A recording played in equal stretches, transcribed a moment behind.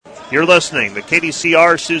You're listening to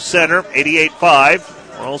KDCR Sioux Center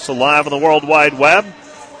 88.5. We're also live on the World Wide Web,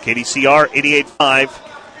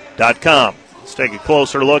 KDCR885.com. Let's take a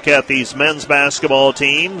closer look at these men's basketball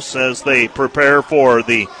teams as they prepare for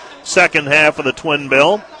the second half of the Twin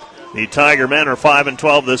Bill. The Tiger men are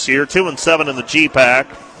 5-12 this year, 2-7 in the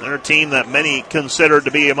GPAC. They're a team that many considered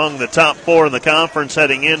to be among the top four in the conference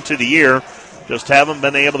heading into the year. Just haven't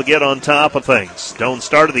been able to get on top of things. Doane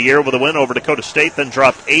started the year with a win over Dakota State, then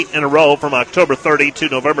dropped 8 in a row from October 30 to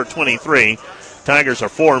November 23. Tigers are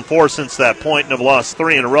 4-4 since that point and have lost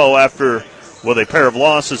 3 in a row after with a pair of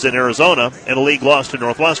losses in Arizona and a league loss to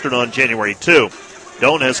Northwestern on January 2.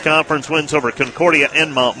 Doane has conference wins over Concordia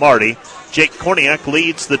and Mount Marty. Jake Korniak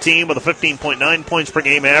leads the team with a 15.9 points per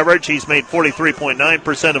game average. He's made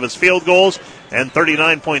 43.9% of his field goals and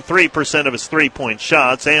 39.3% of his three-point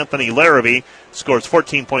shots. Anthony Larrabee scores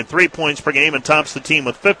 14.3 points per game and tops the team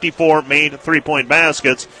with 54 made three-point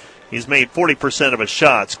baskets. He's made 40% of his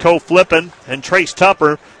shots. Co Flippin and Trace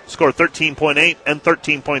Tupper score 13.8 and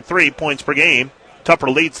 13.3 points per game. Tupper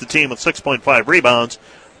leads the team with 6.5 rebounds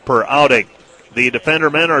per outing. The Defender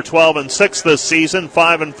men are 12-6 this season,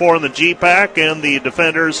 5-4 in the GPAC, and the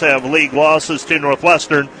Defenders have league losses to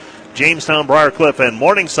Northwestern, Jamestown, Briarcliff, and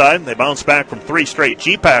Morningside. They bounce back from 3 straight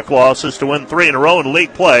GPAC losses to win 3 in a row in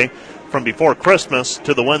league play from before Christmas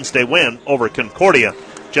to the Wednesday win over Concordia.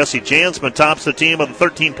 Jesse Jansman tops the team with a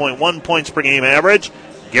 13.1 points per game average.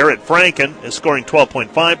 Garrett Franken is scoring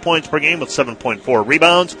 12.5 points per game with 7.4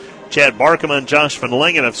 rebounds. Chad Barkema and Josh Van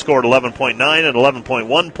Lingen have scored 11.9 and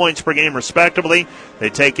 11.1 points per game, respectively. They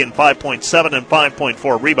take in 5.7 and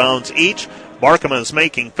 5.4 rebounds each. Barkema is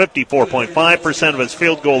making 54.5% of his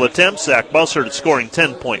field goal attempts. Zach Bussard is scoring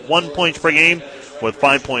 10.1 points per game with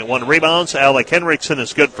 5.1 rebounds. Alec Henriksen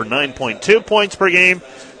is good for 9.2 points per game.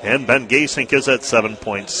 And Ben Gasink is at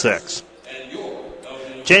 7.6.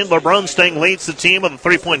 Chandler Brunstang leads the team with a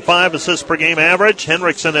 3.5 assists per game average.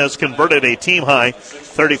 Henriksen has converted a team-high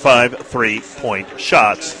 35 3-point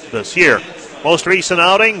shots this year. Most recent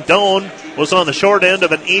outing, Doane was on the short end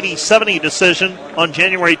of an 80-70 decision on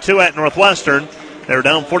January 2 at Northwestern. They were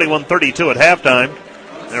down 41-32 at halftime.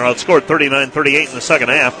 They were outscored 39-38 in the second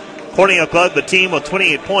half. Korniak led the team with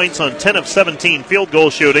 28 points on 10 of 17 field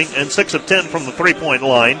goal shooting and 6 of 10 from the three-point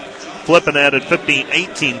line. Flippin added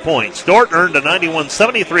 18 points. Dordt earned a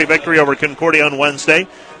 91-73 victory over Concordia on Wednesday.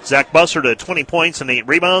 Zach Bussard had 20 points and 8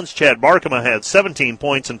 rebounds. Chad Barkema had 17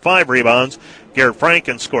 points and 5 rebounds. Garrett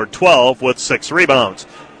Franken scored 12 with 6 rebounds.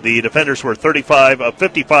 The Defenders were 35 of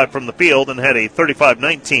 55 from the field and had a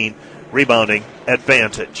 35-19 rebounding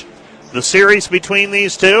advantage. The series between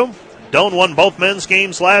these two, Doane won both men's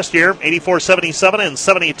games last year, 84-77 and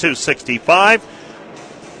 72-65.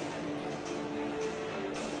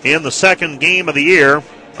 In the second game of the year,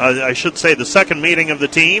 I should say the second meeting of the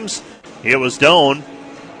teams, it was Doane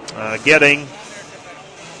getting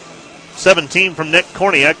 17 from Nick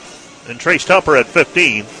Korniak and Trace Tupper at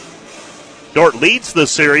 15. Dordt leads the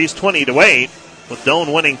series 20-8, with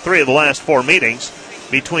Doane winning 3 of the last 4 meetings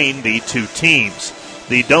between the two teams.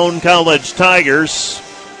 The Doane College Tigers,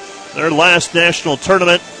 their last national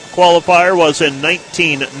tournament qualifier was in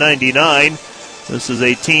 1999. This is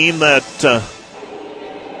a team that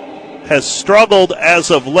has struggled as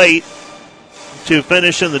of late to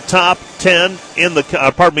finish in the top 10 in the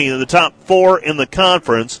the top 4 in the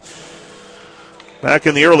conference. Back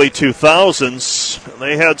in the early 2000s,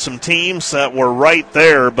 they had some teams that were right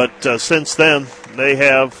there, but since then they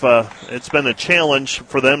have it's been a challenge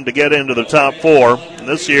for them to get into the top 4. And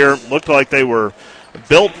this year looked like they were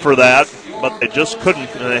built for that, but they just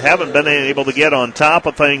couldn't. They haven't been able to get on top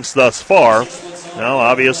of things thus far. Now,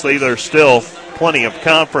 obviously, there's still plenty of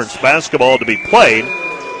conference basketball to be played,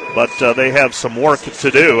 but they have some work to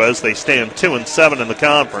do as they stand 2-7 in the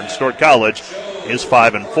conference. Dordt College is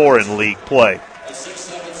 5-4 in league play.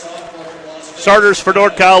 Starters for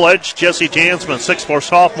Dordt College: Jesse Jansman, 6'4"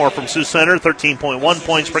 sophomore from Sioux Center, 13.1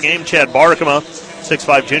 points per game. Chad Barkema,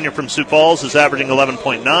 6'5" junior from Sioux Falls, is averaging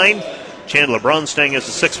 11.9. Chandler Brunstang is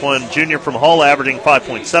a 6'1" junior from Hull, averaging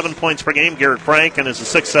 5.7 points per game. Garrett Franken is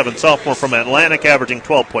a 6'7" sophomore from Atlantic, averaging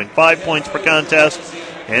 12.5 points per contest.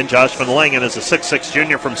 And Josh Van Langen is a 6'6"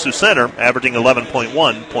 junior from Sioux Center, averaging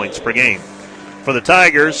 11.1 points per game. For the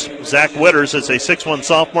Tigers, Zach Witters is a 6'1"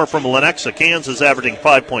 sophomore from Lenexa, Kansas, averaging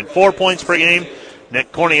 5.4 points per game.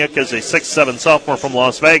 Nick Korniak is a 6'7" sophomore from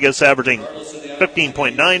Las Vegas, averaging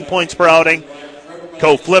 15.9 points per outing.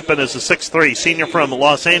 Co Flippin is a 6'3" senior from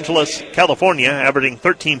Los Angeles, California, averaging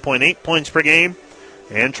 13.8 points per game.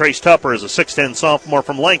 And Trace Tupper is a 6'10" sophomore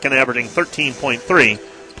from Lincoln, averaging 13.3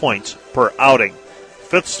 points per outing.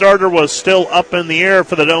 Fifth starter was still up in the air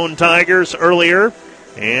for the Doane Tigers earlier.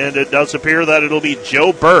 And it does appear that it'll be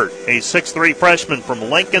Joe Burt, a 6'3 freshman from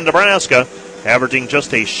Lincoln, Nebraska, averaging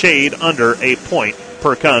just a shade under a point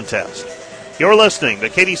per contest. You're listening to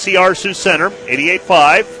KDCR Sioux Center,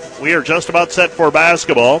 88.5. We are just about set for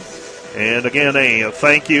basketball. And again, a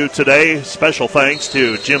thank you today, special thanks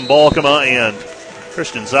to Jim Balkema and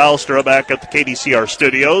Christian Zylstra back at the KDCR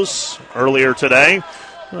studios earlier today.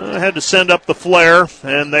 I had to send up the flare,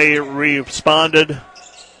 and they responded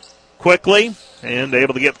quickly and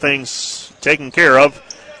able to get things taken care of.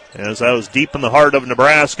 As I was deep in the heart of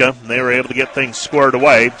Nebraska, they were able to get things squared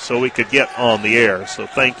away so we could get on the air. So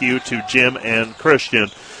thank you to Jim and Christian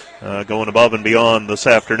going above and beyond this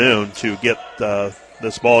afternoon to get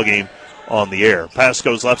this ball game on the air. Pass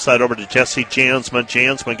goes left side over to Jesse Jansma.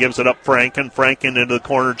 Jansma gives it up Franken. Franken into the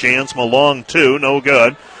corner. Jansma long two. No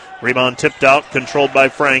good. Rebound tipped out, controlled by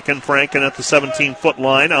Franken. Franken at the 17-foot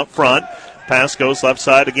line out front. Pass goes left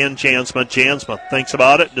side again, Jansma. Jansma thinks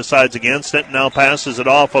about it, decides against it, now passes it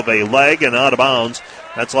off of a leg and out of bounds.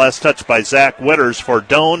 That's last touch by Zach Witters for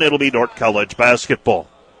Doane. It'll be Dordt College basketball.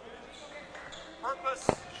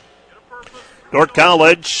 Dordt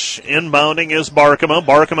College inbounding is Barkema.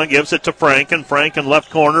 Barkema gives it to Franken. Franken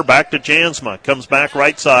left corner, back to Jansma. Comes back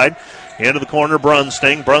right side. Into the corner,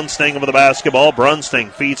 Brunsting. Brunsting over the basketball.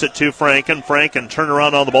 Brunsting feeds it to Franken. Franken turn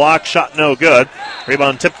around on the block. Shot no good.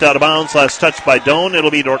 Rebound tipped out of bounds. Last touch by Doane.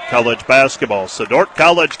 It'll be Dordt College basketball. So Dordt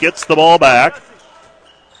College gets the ball back.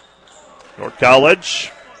 Dordt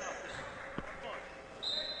College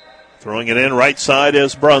throwing it in right side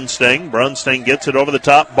is Brunsting. Brunsting gets it over the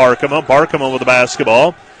top. Barkema. Barkema with the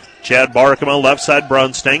basketball. Chad Barkema, left side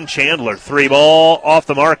Brunsting. Chandler, three ball off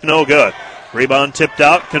the mark. No good. Rebound tipped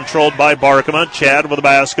out, controlled by Barkema. Chad with the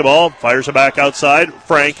basketball, fires it back outside.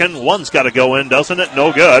 Franken, one's got to go in, doesn't it?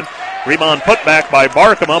 No good. Rebound put back by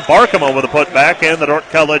Barkema. Barkema with a putback, and the Dordt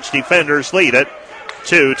College defenders lead it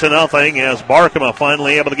 2-0 as Barkema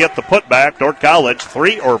finally able to get the putback. Dordt College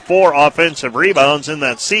 3 or 4 offensive rebounds in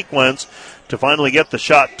that sequence to finally get the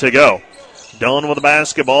shot to go. Doane with the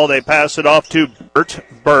basketball. They pass it off to Burt.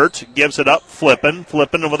 Burt gives it up. Flippin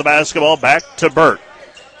with the basketball. Back to Burt.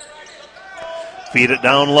 Feed it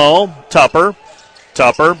down low. Tupper.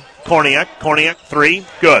 Korniak. Korniak, three.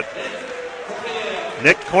 Good.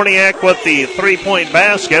 Nick Korniak with the three-point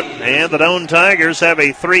basket. And the Doane Tigers have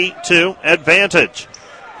a 3-2 advantage.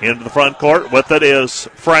 Into the front court with it is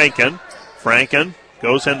Franken. Franken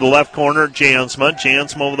goes into the left corner. Jansma.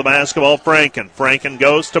 Jansma over the basketball. Franken. Franken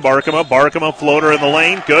goes to Barkema. Barkema floater in the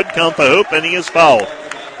lane. Good. Count the hoop, and he is fouled.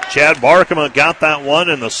 Chad Barkema got that one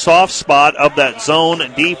in the soft spot of that zone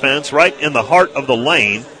defense, right in the heart of the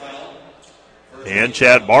lane. And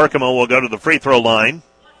Chad Barkema will go to the free throw line.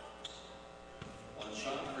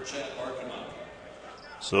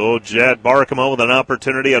 So Chad Barkema with an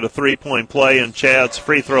opportunity at a three-point play, and Chad's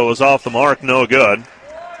free throw is off the mark, no good.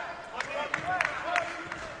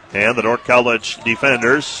 And the Dordt College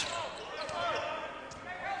defenders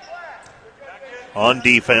on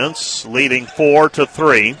defense, leading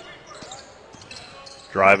 4-3.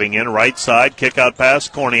 Driving in right side, kick out pass,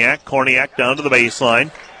 Korniak. Korniak down to the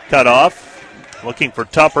baseline. Cut off, looking for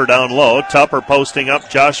Tupper down low. Tupper posting up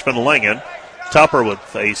Josh Van Lingen. Tupper with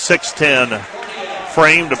a 6'10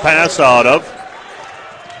 frame to pass out of.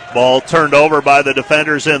 Ball turned over by the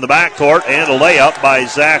defenders in the backcourt, and a layup by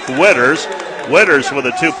Zach Witters. Witters with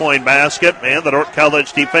a 2-point basket, and the Dordt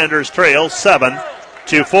College defenders trail 7-4.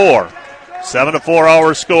 7-4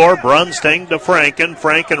 our score. Brunsting to Franken.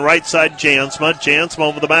 Franken right side Jansma. Jansma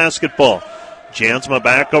over the basketball. Jansma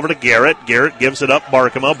back over to Garrett. Garrett gives it up.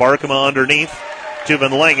 Barkema. Barkema underneath to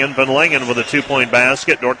Van Lingen. Van Lingen with a 2-point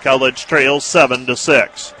basket. Dordt College trails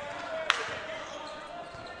 7-6.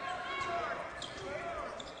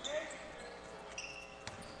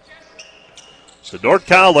 So Dordt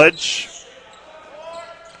College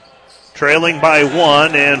trailing by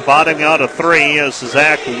one, and bottoming out a three is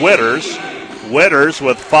Zach Witters. Witters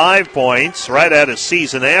with 5 points, right at his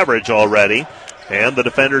season average already. And the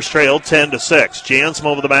defenders trail 10-6. Jansma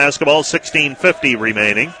over the basketball, 16:50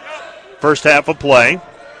 remaining. First half of play.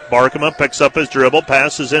 Barkema picks up his dribble,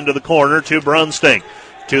 passes into the corner to Brunsting.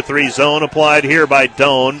 2-3 zone applied here by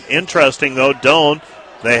Doane. Interesting though, Doane,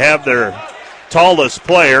 they have their tallest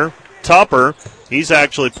player, Tupper. He's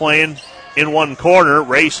actually playing in one corner,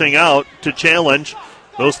 racing out to challenge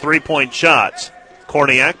those 3-point shots.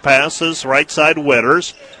 Korniak passes right side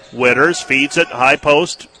Witters. Witters feeds it high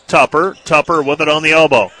post Tupper. Tupper with it on the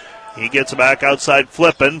elbow. He gets it back outside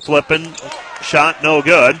Flippin. Flippin shot no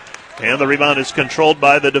good. And the rebound is controlled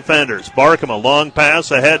by the defenders. Barkema long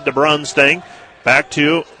pass ahead to Brunsting. Back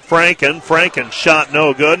to Franken. Franken shot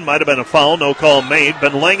no good. Might have been a foul. No call made.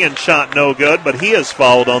 Van Lingen shot no good, but he is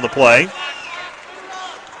fouled on the play.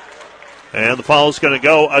 And the foul is going to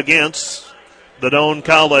go against the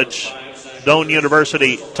Doane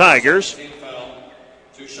University Tigers.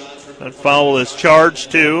 That foul is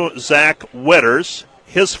charged to Zach Witters,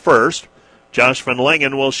 his first. Josh Van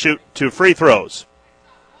Lingen will shoot 2 free throws.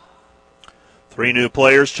 3 new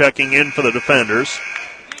players checking in for the defenders.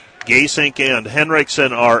 Gasink and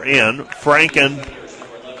Henriksen are in. Franken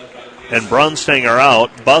and Brunsting are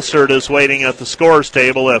out. Bussard is waiting at the scores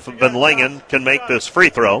table if Van Lingen can make this free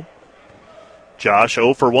throw. Josh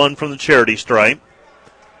 0 for 1 from the charity stripe.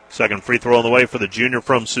 Second free throw on the way for the junior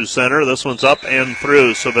from Sioux Center. This one's up and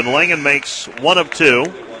through. So Van Lingen makes 1 of 2.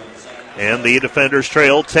 And the defenders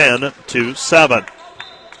trail 10-7.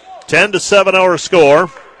 10-7 our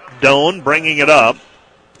score. Doane bringing it up.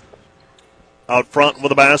 Out front with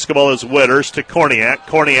the basketball is Witters to Korniak.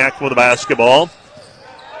 Korniak with the basketball.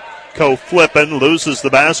 Flippin loses the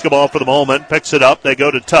basketball for the moment. Picks it up. They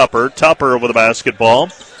go to Tupper. Tupper with the basketball.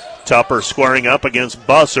 Tupper squaring up against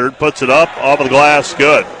Bussard. Puts it up off of the glass.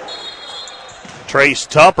 Good. Trace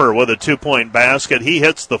Tupper with a 2-point basket. He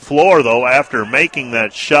hits the floor, though, after making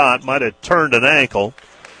that shot. Might have turned an ankle.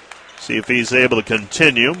 See if he's able to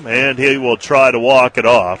continue, and he will try to walk it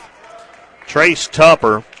off. Trace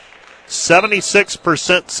Tupper,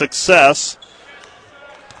 76% success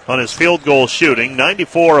on his field goal shooting.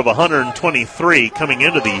 94 of 123 coming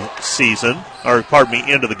into the season,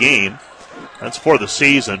 into the game. That's for the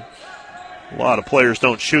season. A lot of players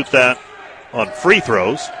don't shoot that on free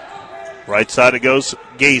throws. Right side it goes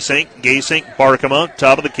Gasink. Gasink, Barkema,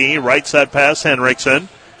 top of the key. Right side pass, Henriksen.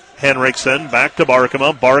 Henriksen back to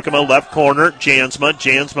Barkema. Barkema left corner, Jansma.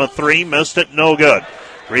 Jansma 3, missed it, no good.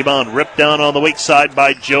 Rebound ripped down on the weak side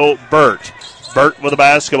by Joe Burt. Burt with the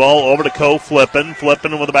basketball over to Flippin.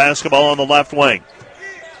 Flippin with the basketball on the left wing.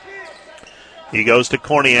 He goes to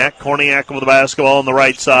Korniak. Korniak with the basketball on the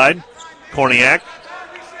right side. Korniak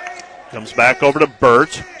comes back over to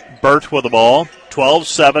Burt. Burt with the ball.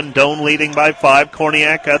 12-7, Doane leading by 5.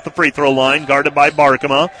 Korniak at the free throw line, guarded by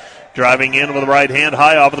Barkema. Driving in with the right hand,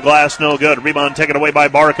 high off of the glass, no good. Rebound taken away by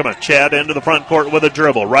Barkema. Chad into the front court with a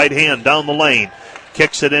dribble. Right hand down the lane.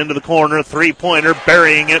 Kicks it into the corner. 3-pointer.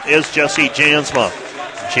 Burying it is Jesse Jansma.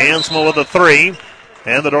 Jansma with a 3.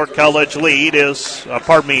 And the Dordt College lead is,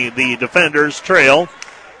 the defenders trail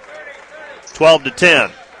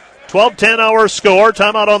 12-10. 12-10 our score.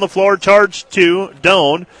 Timeout on the floor. Charge to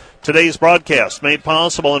Doane. Today's broadcast made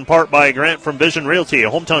possible in part by a grant from Vision Realty,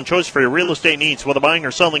 a hometown choice for your real estate needs. Whether buying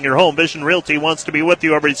or selling your home, Vision Realty wants to be with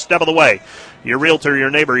you every step of the way. Your realtor,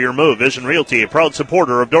 your neighbor, your move. Vision Realty, a proud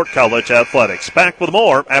supporter of Dordt College athletics. Back with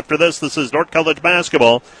more after this. This is Dordt College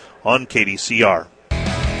basketball on KDCR.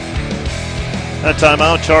 That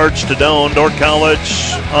timeout charge to Doane. Dordt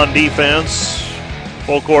College on defense.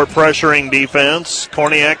 Full court pressuring defense.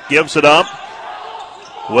 Korniak gives it up.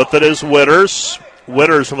 With it is Witters.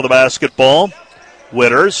 Witters with the basketball.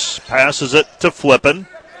 Witters passes it to Flippin.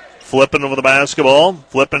 Flippin with the basketball.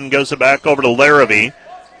 Flippin gives it back over to Larrabee.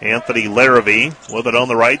 Anthony Larrabee with it on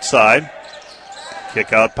the right side.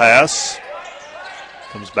 Kick out pass.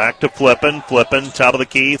 Comes back to Flippin. Flippin, top of the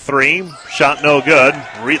key, 3. Shot no good.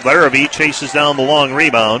 Larrabee chases down the long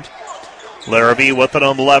rebound. Larrabee with it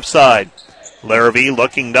on the left side. Larrabee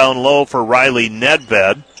looking down low for Riley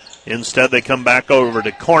Nedved. Instead, they come back over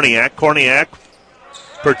to Korniak. Korniak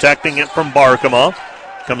protecting it from Barkema.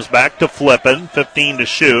 Comes back to Flippin. 15 to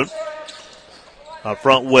shoot. Up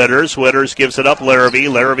front, Witters. Witters gives it up. Larrabee.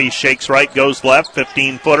 Larrabee shakes right, goes left.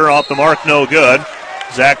 15-footer off the mark, no good.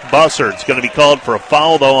 Zach Bussard's going to be called for a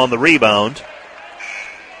foul, though, on the rebound,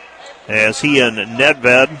 as he and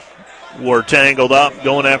Nedved were tangled up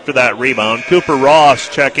going after that rebound. Cooper Ross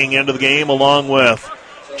checking into the game along with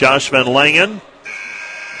Josh Van Langen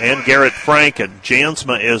and Garrett Franken.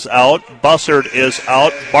 Jansma is out. Bussard is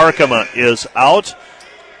out. Barkema is out.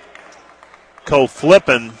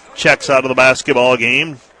 Flippin checks out of the basketball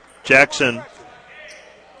game. Jackson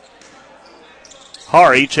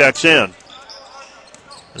Hari checks in.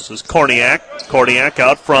 This is Korniak. Korniak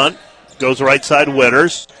out front. Goes right side,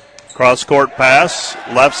 Witters. Cross-court pass.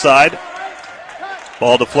 Left side.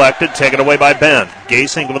 Ball deflected. Taken away by Ben.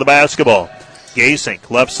 Gasink with the basketball. Gasink,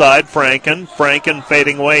 left side, Franken. Franken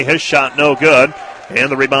fading away. His shot no good. And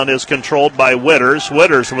the rebound is controlled by Witters.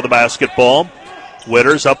 Witters with the basketball.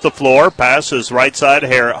 Witters up the floor. Passes right side,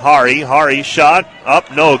 Hari. Hari shot up,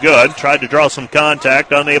 no good. Tried to draw some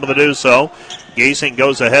contact. Unable to do so. Gasink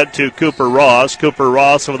goes ahead to Cooper Ross. Cooper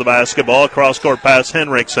Ross with the basketball. Cross-court pass,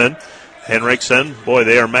 Henriksen. Henriksen, boy,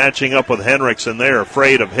 they are matching up with Henriksen. They're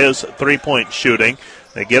afraid of his three-point shooting.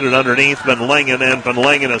 They get it underneath Van Langen, and Van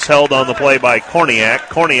Langen is held on the play by Korniak.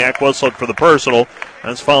 Korniak whistled for the personal.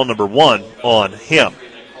 That's foul number 1 on him.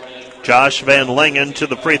 Josh Van Langen to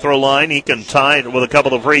the free throw line. He can tie it with a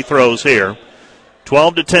couple of free throws here.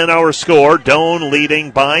 12-10 our score. Doane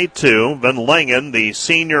leading by 2. Van Langen, the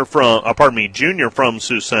junior from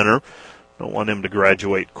Sioux Center. Don't want him to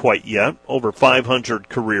graduate quite yet. Over 500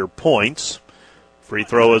 career points. Free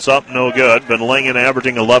throw is up, no good. Van Langen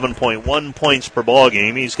averaging 11.1 points per ball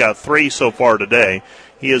game. He's got 3 so far today.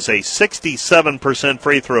 He is a 67%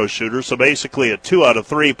 free throw shooter, so basically a 2 out of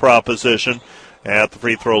 3 proposition at the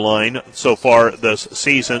free throw line so far this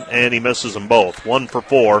season, and he misses them both. 1 for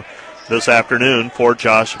 4 this afternoon for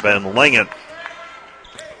Josh Van Langen.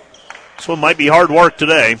 This one might be hard work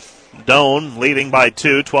today. Doane leading by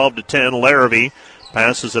 2, 12-10. Larrabee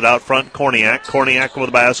passes it out front. Korniak. Korniak with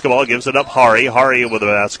the basketball. Gives it up Hari. Hari with the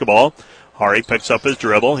basketball. Hari picks up his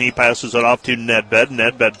dribble. He passes it off to Nedved.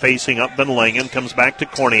 Nedved facing up Van Langen. Comes back to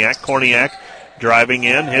Korniak. Korniak driving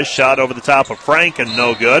in. His shot over the top of Frank and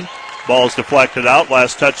no good. Ball's deflected out.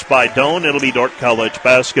 Last touch by Doane. It'll be Dordt College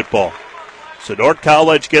basketball. So Dordt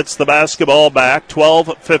College gets the basketball back.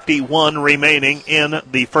 12:51 remaining in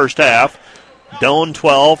the first half. Doane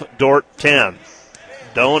 12, Dordt 10.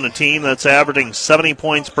 Doane, a team that's averaging 70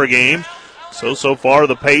 points per game. So far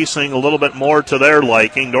the pacing a little bit more to their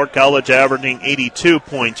liking. Dordt College averaging 82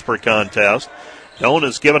 points per contest. Doane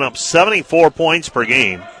has given up 74 points per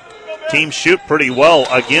game. Teams shoot pretty well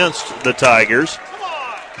against the Tigers.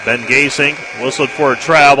 Ben Gasing whistled for a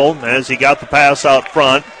travel as he got the pass out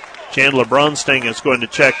front. Chandler Brunsting is going to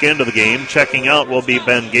check into the game. Checking out will be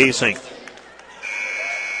Ben Gasing.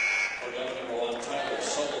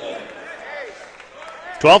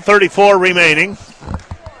 .12:34 remaining.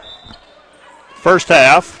 First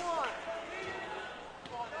half.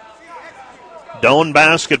 Doane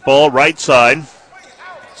basketball, right side.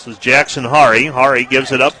 This is Jackson Hari. Hari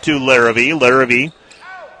gives it up to Larrabee. Larrabee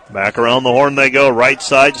back around the horn they go. Right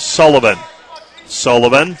side, Sullivan.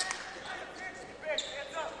 Sullivan.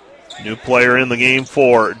 New player in the game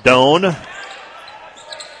for Doane.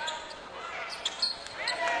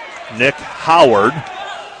 Nick Howard.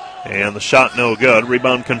 And the shot no good.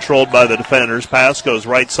 Rebound controlled by the defenders. Pass goes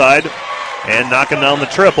right side. And knocking down the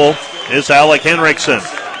triple is Alec Henriksen.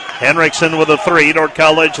 Henriksen with a 3. Dordt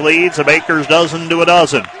College leads. A baker's dozen to a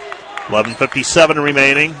dozen. 11:57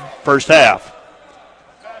 remaining. First half.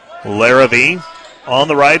 Larrabee on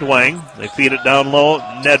the right wing. They feed it down low.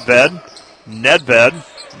 Nedved.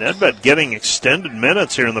 Nedved getting extended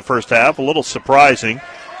minutes here in the first half. A little surprising.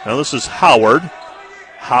 Now this is Howard.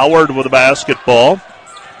 Howard with the basketball.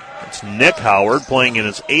 It's Nick Howard playing in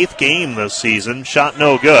his 8th game this season. Shot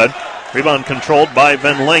no good. Rebound controlled by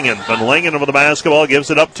Van Langen. Van Langen with the basketball gives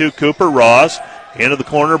it up to Cooper Ross. Into the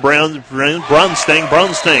corner, Brunsting.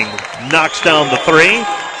 Brunsting knocks down the 3.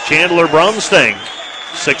 Chandler Brunsting.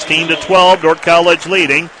 16-12, Dordt College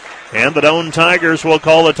leading. And the Doane Tigers will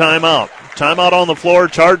call a timeout. Timeout on the floor,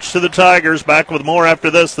 charge to the Tigers. Back with more after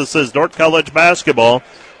this. This is Dordt College basketball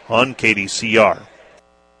on KDCR.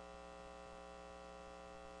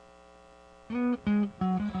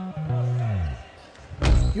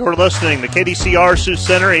 You're listening to KDCR Sioux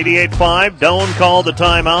Center, 88.5. Doane called the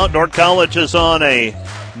timeout. Dordt College is on a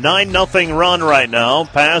 9-0 run right now.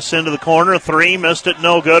 Pass into the corner. 3, missed it,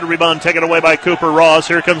 no good. Rebound taken away by Cooper Ross.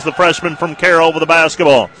 Here comes the freshman from Carroll with the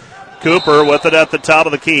basketball. Cooper with it at the top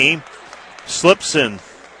of the key. Slips in.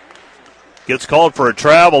 Gets called for a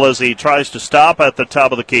travel as he tries to stop at the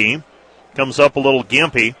top of the key. Comes up a little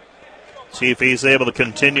gimpy. See if he's able to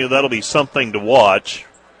continue. That'll be something to watch.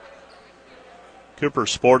 Cooper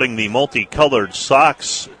sporting the multicolored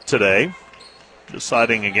socks today,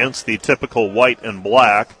 deciding against the typical white and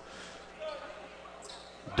black.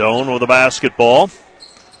 Doane with the basketball.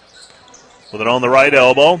 With it on the right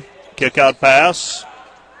elbow. Kick out pass.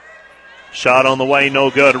 Shot on the way, no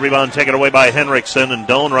good. Rebound taken away by Henriksen, and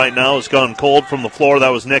Doane right now has gone cold from the floor. That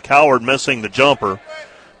was Nick Howard missing the jumper.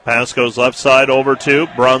 Pass goes left side over to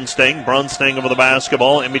Brunsting. Brunsting over the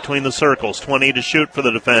basketball in between the circles. 20 to shoot for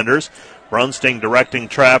the defenders. Brunsting directing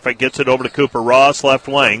traffic, gets it over to Cooper Ross, left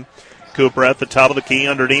wing. Cooper at the top of the key.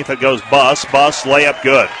 Underneath it goes Buss. Buss, layup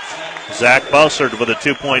good. Zach Bussard with a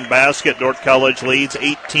 2-point basket. Dordt College leads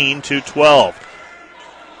 18-12.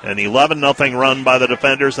 An 11-0 run by the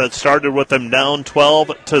defenders that started with them down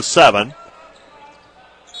 12-7.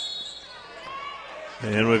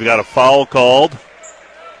 And we've got a foul called.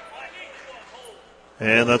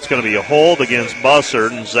 And that's going to be a hold against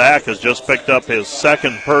Bussard. And Zach has just picked up his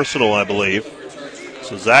second personal, I believe.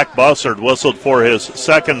 So Zach Bussard whistled for his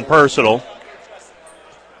second personal.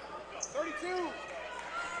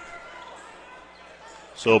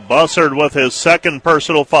 So Bussard with his second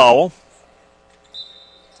personal foul.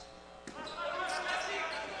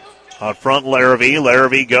 Out front, Larrabee.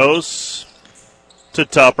 Larrabee goes to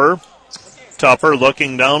Tupper. Tupper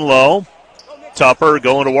looking down low. Tupper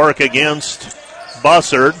going to work against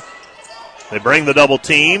Bussard. They bring the double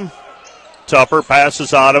team. Tupper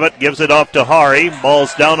passes out of it, gives it off to Hari.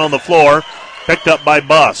 Ball's down on the floor. Picked up by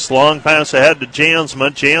Buss. Long pass ahead to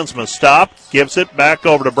Jansma. Jansma stopped. Gives it back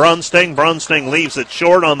over to Brunsting. Brunsting leaves it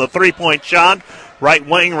short on the three-point shot. Right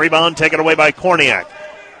wing rebound taken away by Korniak.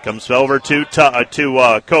 Comes over to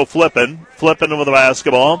Ko Flippin. Flippin with the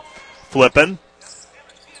basketball. Flippin.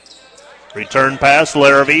 Return pass,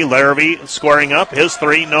 Larrabee. Larrabee squaring up. His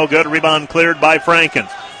three, no good. Rebound cleared by Franken.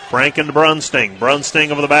 Franken to Brunsting.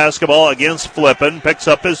 Brunsting over the basketball against Flippin. Picks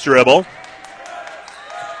up his dribble.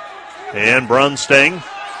 And Brunsting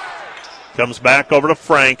comes back over to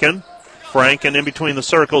Franken. Franken in between the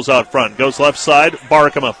circles out front. Goes left side.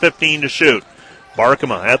 Barkema, 15 to shoot.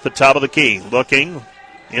 Barkema at the top of the key. Looking.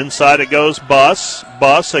 Inside it goes Buss.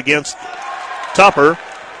 Buss against Tupper.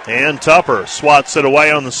 And Tupper swats it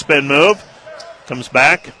away on the spin move. Comes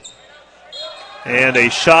back. And a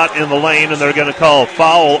shot in the lane, and they're going to call a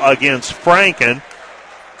foul against Franken.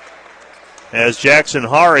 As Jackson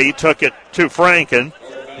Hari took it to Franken.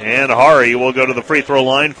 And Hari will go to the free throw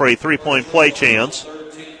line for a three-point play chance.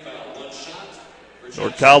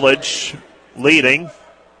 North College leading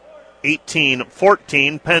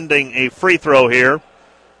 18-14, pending a free throw here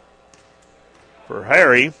for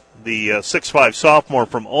Hari, the 6'5 sophomore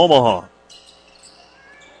from Omaha.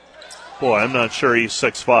 Boy, I'm not sure he's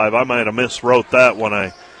 6'5. I might have miswrote that when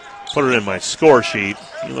I put it in my score sheet.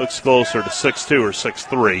 He looks closer to 6'2 or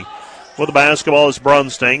 6'3. With the basketball is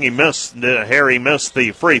Brunsting. Hari missed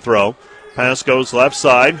the free throw. Pass goes left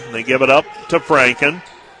side. They give it up to Franken.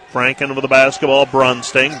 Franken with the basketball,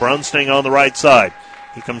 Brunsting. Brunsting on the right side.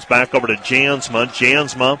 He comes back over to Jansma.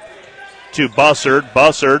 Jansma to Bussard.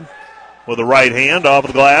 Bussard with the right hand off of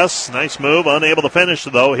the glass. Nice move. Unable to finish,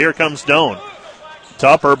 though. Here comes Doan.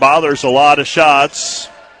 Tupper bothers a lot of shots.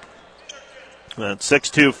 That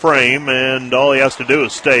 6'2 frame, and all he has to do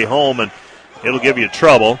is stay home, and it'll give you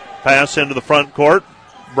trouble. Pass into the front court.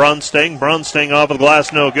 Brunsting. Brunsting off of the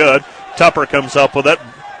glass, no good. Tupper comes up with it.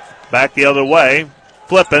 Back the other way.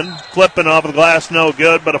 Flippin off of the glass, no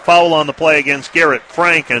good, but a foul on the play against Garrett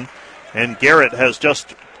Franken. And Garrett has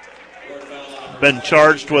just been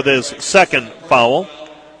charged with his second foul.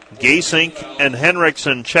 Gasink and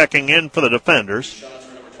Henriksen checking in for the defenders.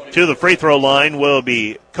 To the free throw line will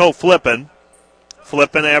be Ko Flippin.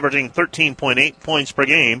 Flippin averaging 13.8 points per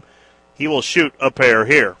game. He will shoot a pair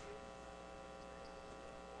here.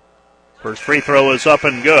 First free throw is up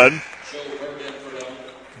and good.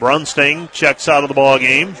 Brunsting checks out of the ball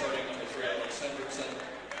game.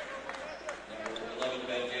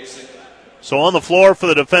 So on the floor for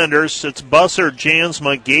the defenders, it's Bussard,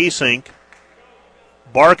 Jansma, Gasink,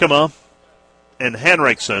 Barkema, and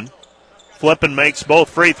Henriksen. Flippin makes both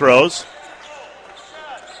free throws.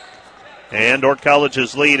 And Dordt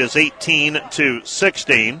College's lead is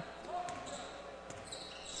 18-16.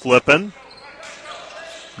 Flippin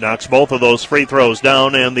knocks both of those free throws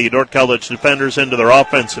down, and the Dordt College defenders into their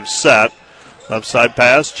offensive set. Left side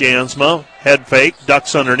pass, Jansma, head fake,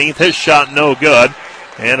 ducks underneath, his shot no good.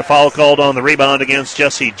 And a foul called on the rebound against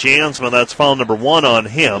Jesse Jansma. That's foul number 1 on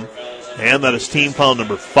him. And that is team foul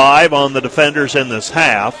number 5 on the defenders in this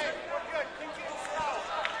half.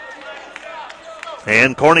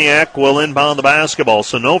 And Korniak will inbound the basketball,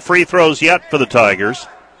 so no free throws yet for the Tigers.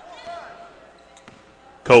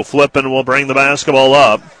 Ko Flippin will bring the basketball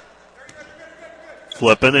up.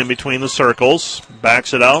 Flippin in between the circles,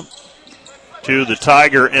 backs it out to the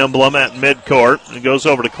Tiger emblem at midcourt. It goes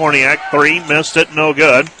over to Korniak. 3, missed it, no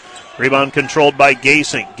good. Rebound controlled by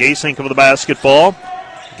Gasink. Gasink with the basketball.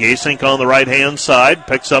 Gasink on the right-hand side,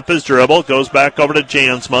 picks up his dribble, goes back over to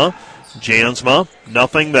Jansma. Jansma,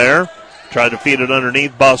 nothing there. Tried to feed it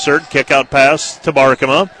underneath Bussard. Kick out pass to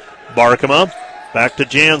Barkema. Barkema back to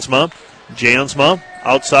Jansma. Jansma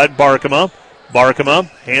outside Barkema. Barkema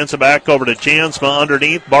hands it back over to Jansma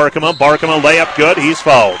underneath Barkema. Barkema layup good. He's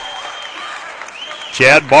fouled.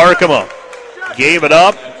 Chad Barkema gave it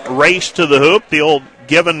up, raced to the hoop. The old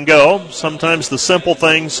give and go. Sometimes the simple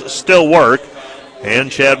things still work. And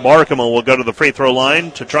Chad Barkema will go to the free throw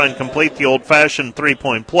line to try and complete the old-fashioned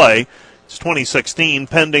three-point play. It's 2016,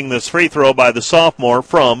 pending this free throw by the sophomore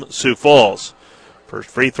from Sioux Falls. First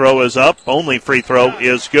free throw is up. Only free throw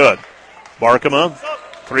is good. Barkema,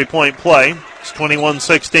 three-point play. It's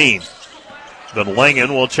 21-16. Then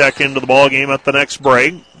Langen will check into the ballgame at the next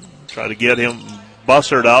break. Try to get him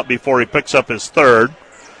Bussard out before he picks up his third.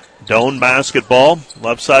 Doan basketball.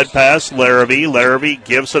 Left side pass. Larrabee. Larrabee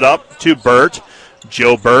gives it up to Burt.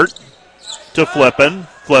 Joe Burt to Flippin.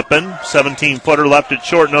 Flippin. 17-footer left it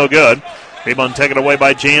short. No good. Rebound taken away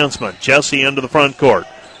by Jansma. Jesse into the front court.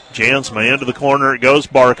 Jansma into the corner. It goes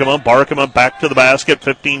Barkema. Barkema back to the basket.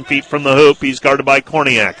 15 feet from the hoop. He's guarded by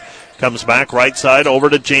Korniak. Comes back right side over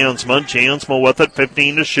to Jansma. Jansma with it.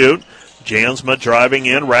 15 to shoot. Jansma driving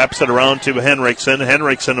in, wraps it around to Henriksen.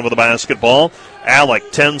 Henriksen with the basketball.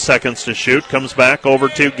 Alec, 10 seconds to shoot. Comes back over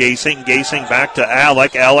to Gasing. Gasing back to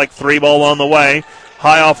Alec. Alec, 3-ball on the way.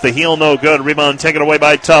 High off the heel, no good. Rebound taken away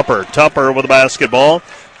by Tupper. Tupper with the basketball.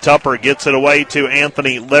 Tupper gets it away to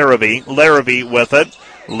Anthony Larrabee. Larrabee with it.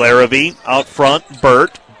 Larrabee out front.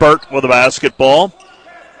 Burt. Burt with the basketball.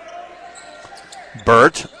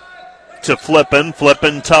 Burt to Flippin.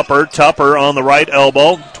 Flippin, Tupper. Tupper on the right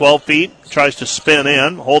elbow. 12 feet. Tries to spin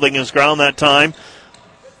in. Holding his ground that time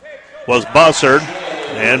was Bussard.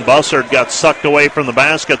 And Bussard got sucked away from the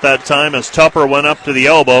basket that time as Tupper went up to the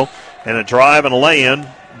elbow. And a drive and a lay-in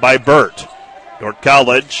by Burt. York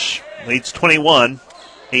College leads 21-18.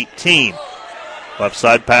 Left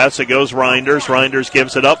side pass. It goes Reinders. Reinders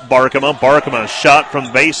gives it up. Barkema. Barkema shot from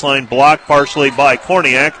the baseline. Blocked partially by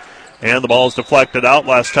Korniak. And the ball is deflected out.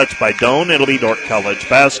 Last touch by Doan. It'll be Dordt College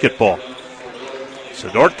basketball. So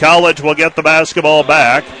Dordt College will get the basketball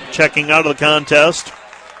back. Checking out of the contest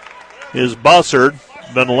is Bussard.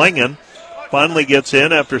 Van Lingen finally gets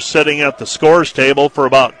in after sitting at the scores table for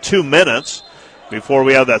about 2 minutes before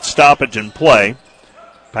we have that stoppage in play.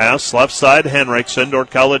 Pass left side, Henriksen. Dordt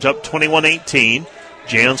College up 21-18.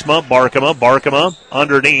 Jansma, Barkema. Barkema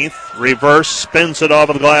underneath. Reverse, spins it off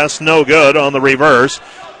of the glass. No good on the reverse.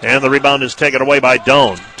 And the rebound is taken away by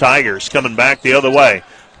Doan. Tigers coming back the other way.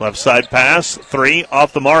 Left side pass, 3,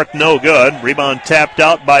 off the mark, no good. Rebound tapped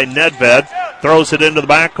out by Nedved. Throws it into the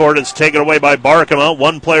backcourt. It's taken away by Barkema.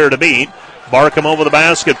 One player to beat. Barkema with the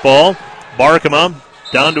basketball. Barkema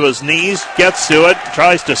down to his knees, gets to it,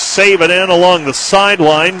 tries to save it in along the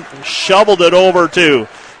sideline. Shoveled it over to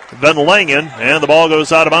Van Langen, and the ball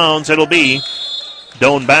goes out of bounds. It'll be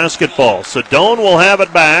Doan basketball. So Doan will have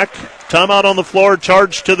it back. Timeout on the floor,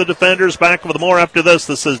 charge to the defenders. Back with more after this.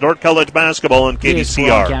 This is Dordt College basketball on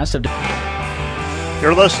KDCR.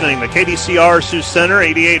 You're listening to KDCR Sioux Center,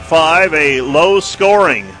 88.5, a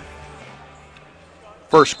low-scoring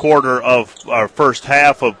first quarter of our first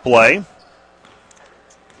half of play.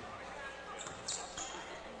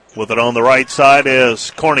 With it on the right side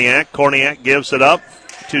is Korniak. Korniak gives it up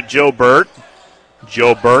to Joe Burt.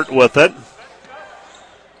 Joe Burt with it.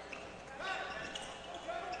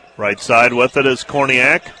 Right side with it is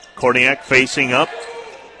Korniak. Korniak facing up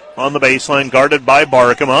on the baseline, guarded by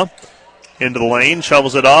Barkema. Into the lane,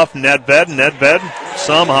 shovels it off. Nedved. Nedved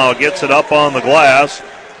somehow gets it up on the glass,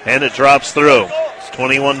 and it drops through. It's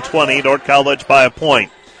 21-20, Dordt College by a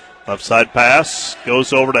point. Left side pass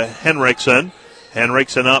goes over to Henriksen.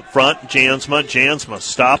 Henriksen up front. Jansma. Jansma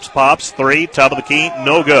stops, pops, 3, top of the key,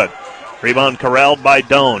 no good. Rebound corralled by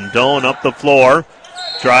Doan. Doan up the floor,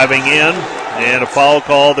 driving in, and a foul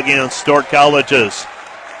called against Dordt College's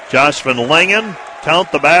Josh Van Langen.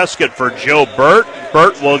 Count the basket for Joe Burt.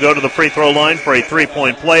 Burt will go to the free throw line for a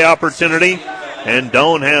 3-point play opportunity, and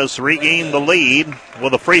Doan has regained the lead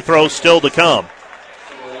with a free throw still to come.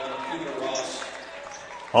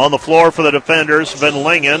 On the floor for the defenders, Van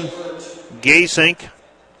Langen, Gasink,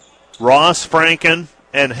 Ross, Franken,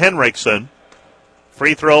 and Henriksen.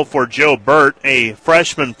 Free throw for Joe Burt, a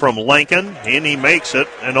freshman from Lincoln, and he makes it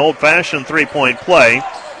an old-fashioned 3-point play.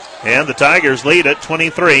 And the Tigers lead at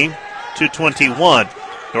 23-21.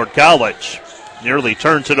 Dordt College nearly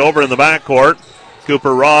turns it over in the backcourt.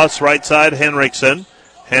 Cooper Ross, right side, Henriksen.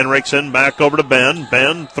 Henriksen back over to Ben.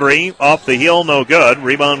 Ben, 3, off the heel, no good.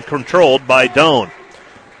 Rebound controlled by Doan.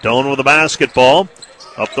 Doan with the basketball.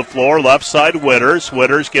 Up the floor, left side, Witters.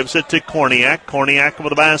 Witters gives it to Korniak. Korniak with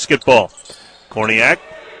the basketball. Korniak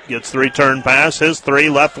gets the return pass. His 3,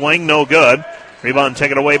 left wing, no good. Rebound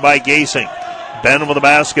taken away by Gasing. Ben with the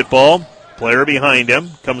basketball. Player behind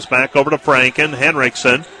him. Comes back over to Franken.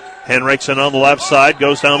 Henriksen. Henriksen on the left side.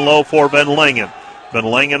 Goes down low for Van Langen. Van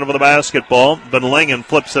Langen with the basketball. Van Langen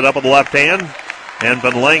flips it up with the left hand. And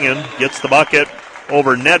Van Langen gets the bucket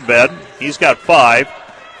over Nedved. He's got 5.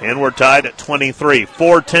 And we're tied at 23.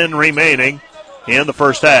 4:10 remaining in the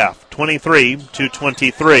first half.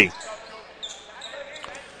 23-23.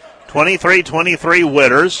 23-23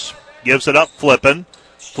 Witters. Gives it up Flippin.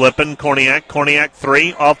 Flippin, Korniak. Korniak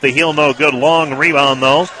 3. Off the heel, no good. Long rebound,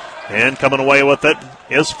 though. And coming away with it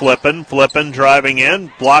is Flippin. Flippin driving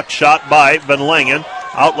in. Blocked shot by Van Langen.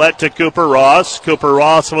 Outlet to Cooper Ross. Cooper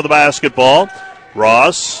Ross with the basketball.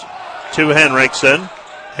 Ross to Henriksen.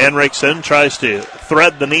 Henriksen tries to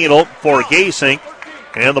thread the needle for Gasink,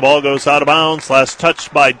 and the ball goes out of bounds. Last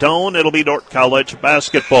touched by Doane. It'll be Dordt College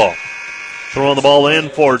basketball. Throwing the ball in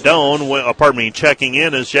for Doane. Checking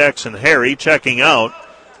in is Jackson Harry. Checking out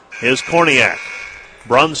is Korniak.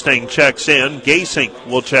 Brunsting checks in. Gasink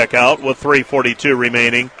will check out with 3:42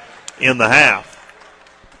 remaining in the half.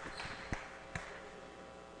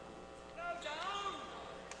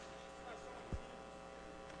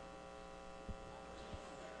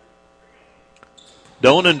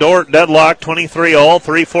 Doane and Dordt deadlocked 23-all,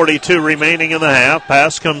 3:42 remaining in the half.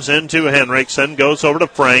 Pass comes into Henriksen, goes over to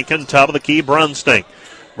Franken, top of the key, Brunsting.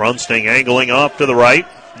 Brunsting angling off to the right,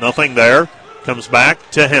 nothing there. Comes back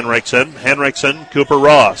to Henriksen. Henriksen, Cooper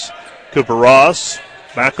Ross. Cooper Ross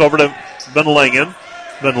back over to Van Lingen.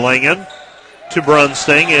 Van Lingen to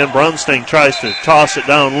Brunsting, and Brunsting tries to toss it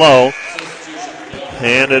down low,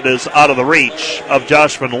 and it is out of the reach of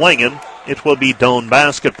Josh Van Lingen. It will be Doane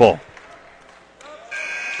basketball.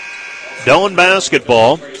 Doane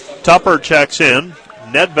basketball. Tupper checks in.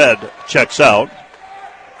 Nedved checks out.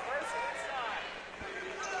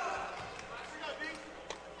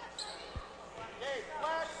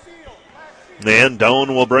 And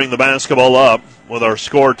Doane will bring the basketball up with our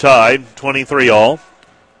score tied, 23-all.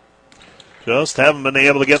 Just haven't been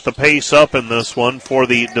able to get the pace up in this one for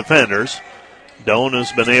the defenders. Doane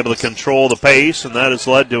has been able to control the pace, and that has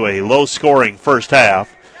led to a low-scoring first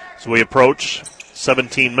half as we approach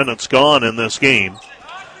 17 minutes gone in this game.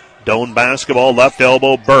 Doane basketball, left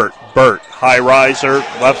elbow, Burt. Burt, high riser,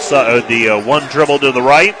 left side, one dribble to the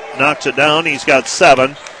right, knocks it down. He's got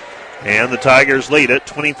 7, and the Tigers lead it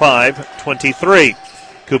 25-23.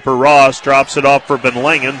 Cooper Ross drops it off for Van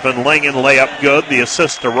Lingen. Van Lingen layup good, the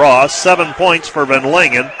assist to Ross. 7 points for Van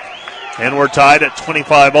Lingen, and we're tied at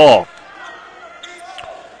 25-all.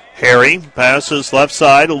 Harry passes left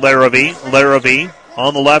side, Larrabee. Larrabee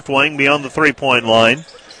on the left wing beyond the three-point line.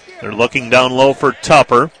 They're looking down low for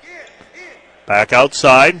Tupper. Back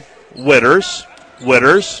outside, Witters.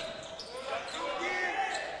 Witters.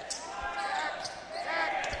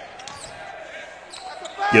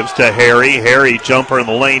 Gives to Harry. Harry jumper in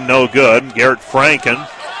the lane, no good. Garrett Franken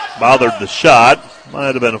bothered the shot.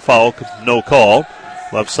 Might have been a foul, no call.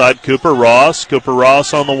 Left side, Cooper Ross. Cooper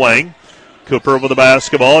Ross on the wing. Cooper with the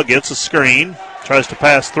basketball, gets a screen. Tries to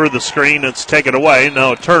pass through the screen. It's taken away.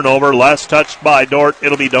 Now a turnover. Last touched by Dordt.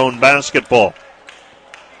 It'll be Doane basketball.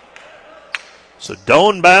 So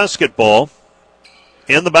Doane basketball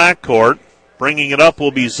in the backcourt. Bringing it up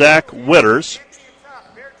will be Zach Witters.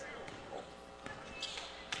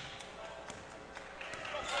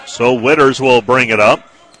 So Witters will bring it up.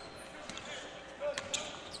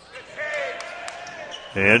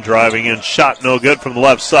 And driving in, shot no good from the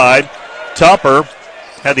left side. Tupper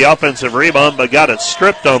had the offensive rebound, but got it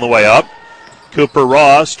stripped on the way up. Cooper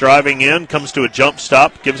Ross driving in, comes to a jump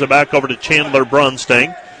stop, gives it back over to Chandler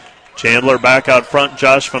Brunsting. Chandler back out front,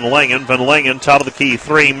 Josh Van Lingen. Van Lingen, top of the key,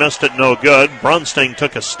 3, missed it, no good. Brunsting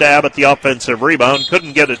took a stab at the offensive rebound,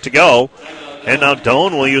 couldn't get it to go. And now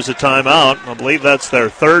Doane will use a timeout. I believe that's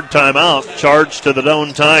their third timeout charged to the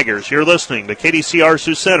Doane Tigers. You're listening to KDCR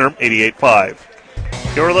Sioux Center, 88.5.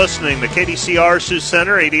 You're listening to KDCR Sioux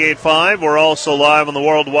Center, 88.5. We're also live on the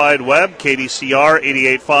World Wide Web,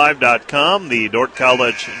 KDCR885.com. The Dordt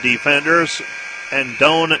College Defenders and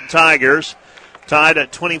Doane Tigers tied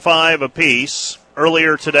at 25 apiece.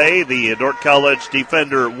 Earlier today, the Dordt College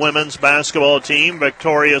Defender women's basketball team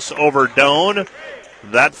victorious over Doane.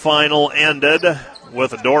 That final ended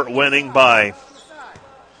with Dordt winning by, I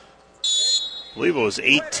believe it was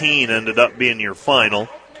 18, ended up being your final.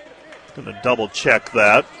 Going to double check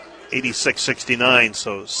that. 86-69,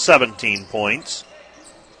 so 17 points.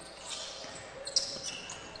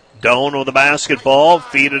 Doane with the basketball,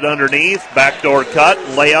 feed it underneath, backdoor cut,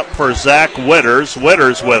 layup for Zach Witters.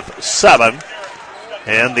 Witters with 7.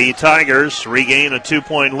 And the Tigers regain a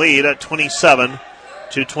 2-point lead at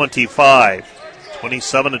 27-25.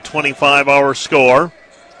 27-25 our score.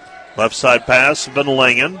 Left side pass, Van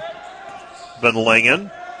Lingen. Van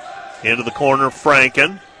Lingen into the corner,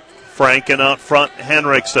 Franken. Franken out front,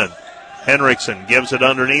 Henriksen. Henriksen gives it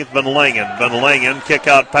underneath Van Lingen. Van Lingen, kick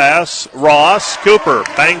out pass. Ross, Cooper,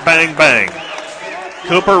 bang, bang, bang.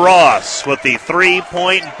 Cooper Ross with the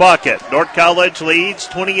 3-point bucket. Dordt College leads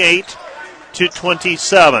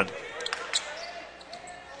 28-27.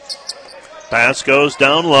 Pass goes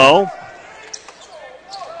down low.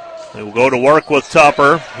 They will go to work with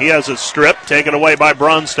Tupper. He has it stripped, taken away by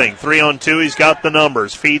Brunsting. 3-on-2, he's got the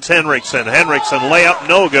numbers. Feeds Henriksen. Henriksen layup,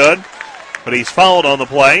 no good. But he's fouled on the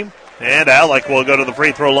play. And Alec will go to the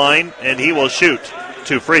free throw line, and he will shoot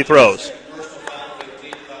 2 free throws.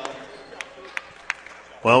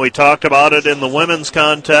 Well, we talked about it in the women's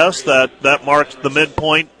contest. That marks the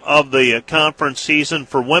midpoint of the conference season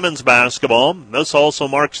for women's basketball. This also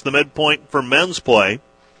marks the midpoint for men's play.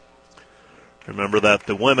 Remember that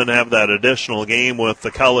the women have that additional game with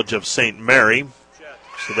the College of St. Mary.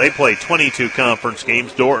 So they play 22 conference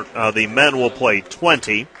games. The men will play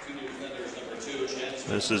 20.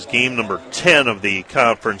 This is game number 10 of the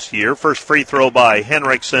conference year. First free throw by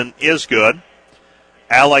Henriksen is good.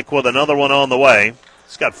 Alec with another one on the way.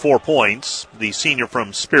 He's got 4 points. The senior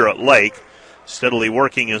from Spirit Lake, steadily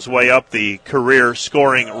working his way up the career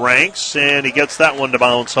scoring ranks, and he gets that one to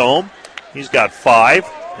bounce home. He's got 5,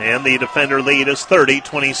 and the defender lead is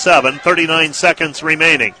 30-27, 39 seconds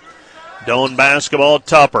remaining. Doane basketball,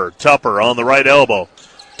 Tupper. Tupper on the right elbow.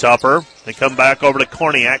 Tupper, they come back over to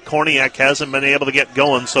Korniak. Korniak hasn't been able to get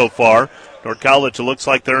going so far. Dordt College, it looks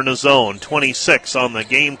like they're in a zone. 26 on the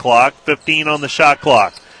game clock, 15 on the shot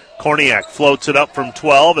clock. Korniak floats it up from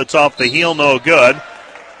 12. It's off the heel, no good.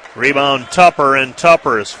 Rebound Tupper, and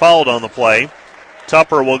Tupper is fouled on the play.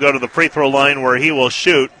 Tupper will go to the free throw line where he will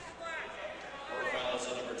shoot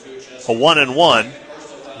a 1-and-1.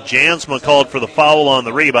 Jansma called for the foul on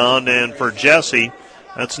the rebound, and for Jesse,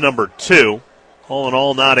 that's number 2. All in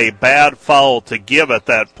all, not a bad foul to give at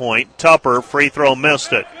that point. Tupper, free throw,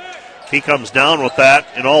 missed it. He comes down with that.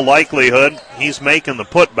 In all likelihood, he's making the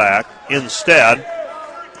putback. Instead,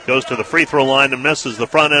 goes to the free throw line and misses the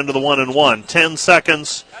front end of the 1-and-1. 10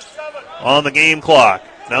 seconds on the game clock.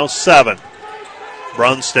 Now 7.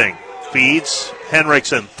 Brunsting feeds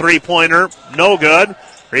Henriksen. Three-pointer, no good.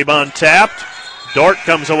 Rebound tapped. Dordt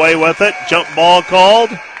comes away with it. Jump ball called.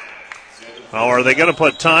 Now, are they going to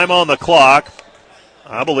put time on the clock?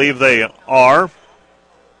 I believe they are.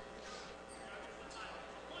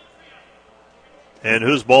 And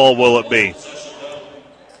whose ball will it be?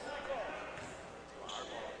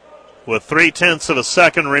 With 0.3 of a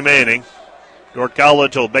second remaining, Dordt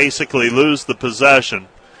College will basically lose the possession.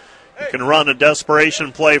 You can run a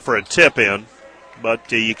desperation play for a tip-in,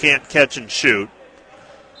 but you can't catch and shoot.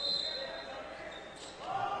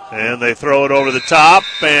 And they throw it over the top,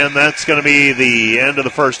 and that's going to be the end of the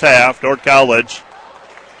first half. Dordt College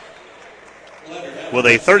with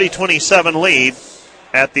a 30-27 lead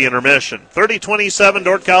at the intermission. 30-27,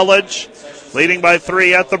 Dordt College leading by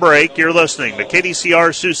 3 at the break. You're listening to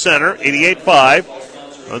KDCR Sioux Center,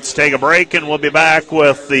 88.5. Let's take a break, and we'll be back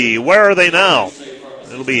with the Where Are They Now?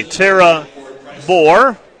 It'll be Tara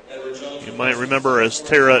Bohr. You might remember her as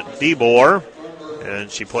Tara DeBoer,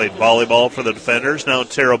 and she played volleyball for the Defenders. Now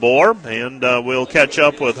Tara Bohr, and we'll catch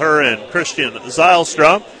up with her and Christian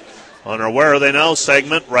Zylstra on our Where Are They Now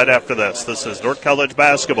segment right after this. This is Dordt College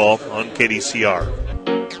basketball on KDCR.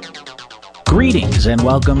 Greetings and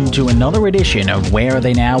welcome to another edition of Where Are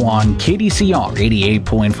They Now on KDCR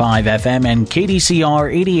 88.5 FM and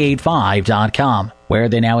KDCR885.com. Where Are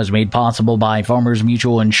They Now is made possible by Farmers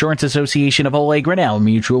Mutual Insurance Association of Ole Grinnell,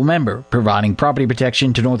 mutual member, providing property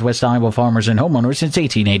protection to Northwest Iowa farmers and homeowners since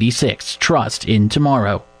 1886. Trust in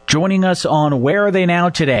tomorrow. Joining us on Where Are They Now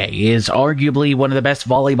today is arguably one of the best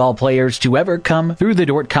volleyball players to ever come through the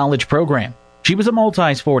Dordt College program. She was a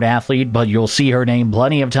multi-sport athlete, but you'll see her name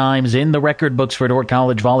plenty of times in the record books for Dordt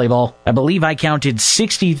College volleyball. I believe I counted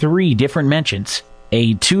 63 different mentions.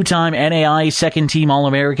 A 2-time NAI second-team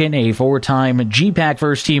All-American, a 4-time GPAC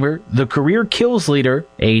first-teamer, the career kills leader,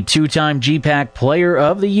 a 2-time GPAC Player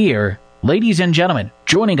of the Year. Ladies and gentlemen,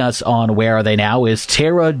 joining us on Where Are They Now is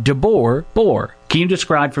Tara DeBoer. Can you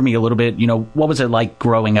describe for me a little bit, what was it like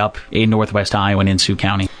growing up in Northwest Iowa and in Sioux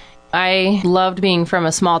County? I loved being from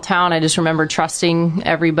a small town. I just remember trusting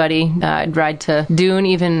everybody. I'd ride to Dune,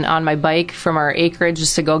 even on my bike from our acreage,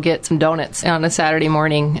 just to go get some donuts on a Saturday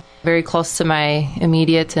morning. Very close to my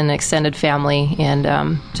immediate and extended family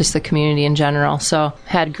and just the community in general. So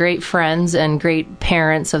had great friends and great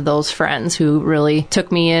parents of those friends who really took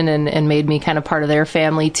me in and made me kind of part of their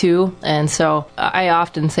family too. And so I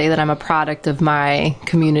often say that I'm a product of my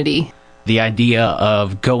community. The idea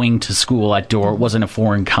of going to school at Dordt wasn't a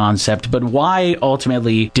foreign concept, but why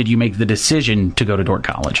ultimately did you make the decision to go to Dordt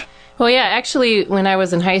College? Well, yeah, actually, when I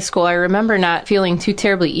was in high school, I remember not feeling too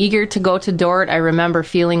terribly eager to go to Dordt. I remember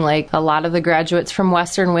feeling like a lot of the graduates from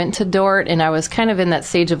Western went to Dordt, and I was kind of in that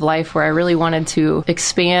stage of life where I really wanted to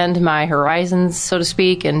expand my horizons, so to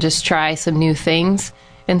speak, and just try some new things.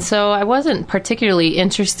 And so I wasn't particularly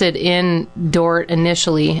interested in Dordt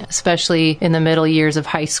initially, especially in the middle years of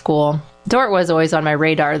high school. Dordt was always on my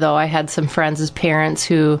radar, though. I had some friends as parents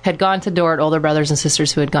who had gone to Dordt, older brothers and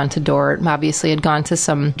sisters who had gone to Dordt, obviously had gone to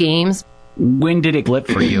some games. When did it flip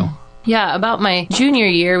for you? Yeah, about my junior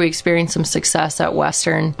year, we experienced some success at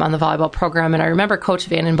Western on the volleyball program. And I remember Coach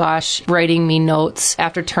Vanden Bosch writing me notes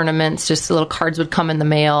after tournaments. Just little cards would come in the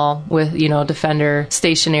mail with, Defender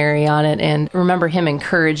stationery on it. And I remember him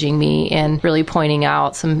encouraging me and really pointing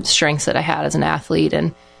out some strengths that I had as an athlete.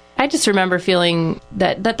 And I just remember feeling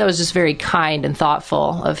that was just very kind and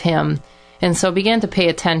thoughtful of him. And so began to pay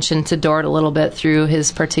attention to Dort a little bit through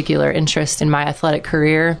his particular interest in my athletic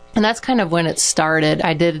career. And that's kind of when it started.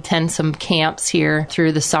 I did attend some camps here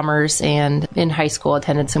through the summers, and in high school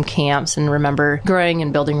attended some camps, and remember growing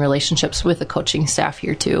and building relationships with the coaching staff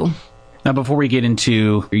here too. Now, before we get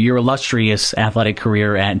into your illustrious athletic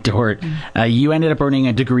career at Dort, you ended up earning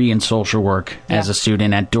a degree in social work as a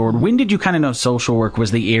student at Dort. When did you kind of know social work was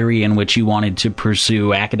the area in which you wanted to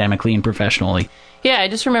pursue academically and professionally? Yeah, I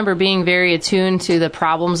just remember being very attuned to the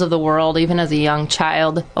problems of the world, even as a young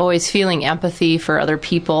child, always feeling empathy for other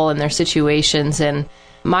people and their situations. And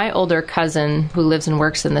my older cousin, who lives and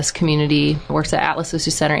works in this community, works at Atlas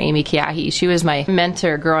Lucie Center, Amy Kiahi. She was my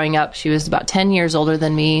mentor growing up. She was about 10 years older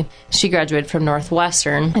than me. She graduated from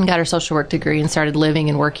Northwestern and got her social work degree and started living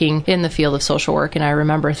and working in the field of social work. And I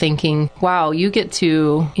remember thinking, wow, you get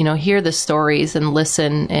to, hear the stories and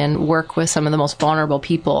listen and work with some of the most vulnerable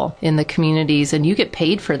people in the communities, and you get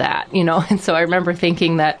paid for that, And so I remember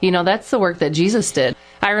thinking that, that's the work that Jesus did.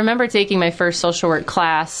 I remember taking my first social work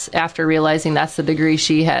class after realizing that's the degree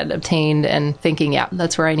she had obtained and thinking, yeah,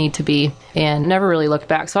 that's where I need to be, and never really looked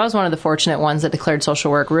back. So I was one of the fortunate ones that declared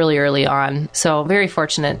social work really early on. So very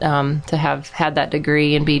fortunate to have had that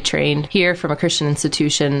degree and be trained here from a Christian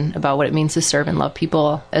institution about what it means to serve and love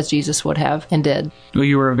people as Jesus would have and did. Well,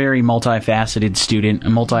 you were a very multifaceted student, a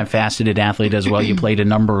multifaceted athlete as well. You played a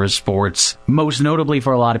number of sports, most notably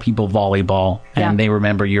for a lot of people, volleyball, and they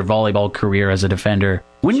remember your volleyball career as a defender.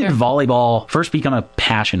 When did volleyball first become a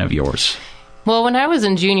passion of yours? Well, when I was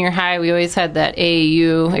in junior high, we always had that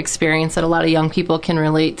AAU experience that a lot of young people can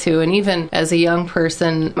relate to. And even as a young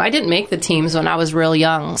person, I didn't make the teams when I was real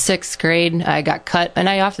young. 6th grade, I got cut. And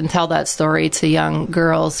I often tell that story to young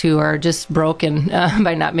girls who are just broken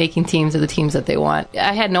by not making teams or the teams that they want.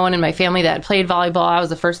 I had no one in my family that played volleyball. I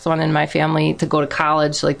was the first one in my family to go to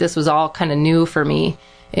college. Like, this was all kind of new for me.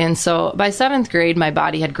 And so by 7th grade, my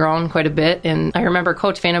body had grown quite a bit. And I remember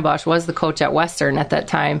Coach Vanden Bosch was the coach at Western at that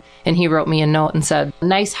time. And he wrote me a note and said,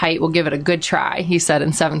 nice height, we'll give it a good try, he said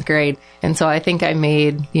in 7th grade. And so I think I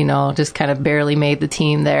made, just kind of barely made the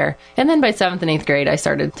team there. And then by 7th and 8th grade, I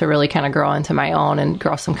started to really kind of grow into my own and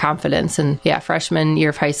grow some confidence. And freshman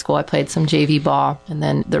year of high school, I played some JV ball. And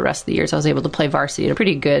then the rest of the years, I was able to play varsity at a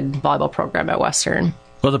pretty good volleyball program at Western.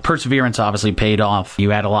 Well, the perseverance obviously paid off.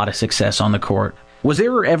 You had a lot of success on the court. Was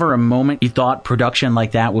there ever a moment you thought production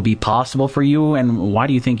like that would be possible for you? And why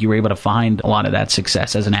do you think you were able to find a lot of that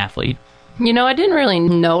success as an athlete? I didn't really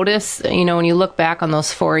notice, when you look back on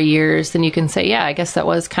those 4 years, then you can say, yeah, I guess that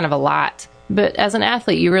was kind of a lot. But as an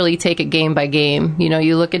athlete, you really take it game by game.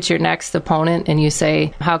 You look at your next opponent and you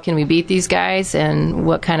say, how can we beat these guys? And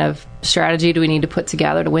what kind of strategy do we need to put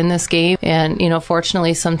together to win this game? And,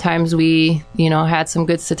 fortunately, sometimes we, had some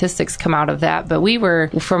good statistics come out of that. But we were,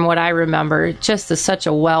 from what I remember, just such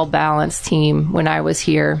a well-balanced team when I was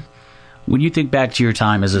here. When you think back to your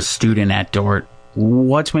time as a student at Dort,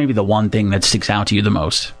 what's maybe the one thing that sticks out to you the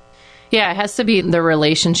most? Yeah, it has to be the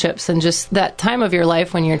relationships and just that time of your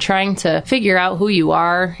life when you're trying to figure out who you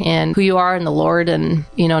are and who you are in the Lord and,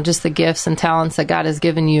 just the gifts and talents that God has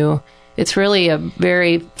given you. It's really a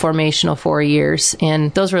very formational 4 years,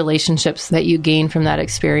 and those relationships that you gain from that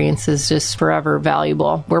experience is just forever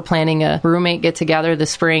valuable. We're planning a roommate get-together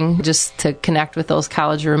this spring just to connect with those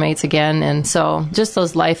college roommates again, and so just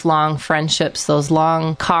those lifelong friendships, those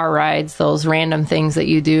long car rides, those random things that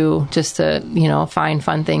you do just to, find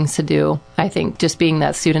fun things to do. I think just being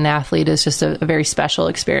that student athlete is just a very special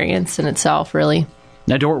experience in itself, really.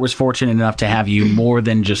 Now, Dort was fortunate enough to have you more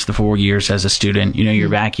than just the 4 years as a student. You're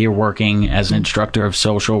back here working as an instructor of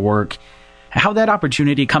social work. How'd that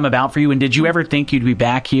opportunity come about for you? And did you ever think you'd be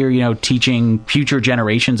back here, teaching future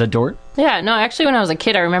generations at Dort? Yeah, no, actually, when I was a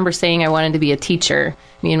kid, I remember saying I wanted to be a teacher.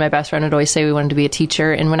 Me and my best friend would always say we wanted to be a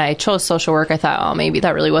teacher. And when I chose social work, I thought, oh, maybe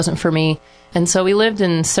that really wasn't for me. And so we lived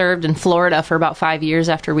and served in Florida for about 5 years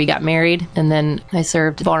after we got married. And then I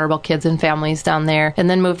served vulnerable kids and families down there. And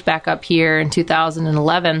then moved back up here in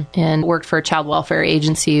 2011 and worked for a child welfare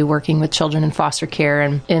agency working with children in foster care.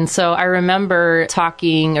 And so I remember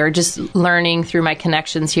talking or just learning through my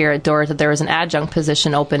connections here at Dort that there was an adjunct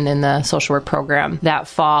position open in the social work program that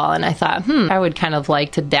fall. And I thought, I would kind of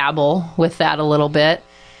like to dabble with that a little bit.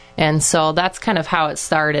 And so that's kind of how it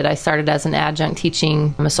started. I started as an adjunct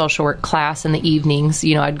teaching a social work class in the evenings.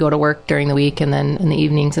 I'd go to work during the week and then in the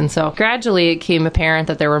evenings. And so gradually it became apparent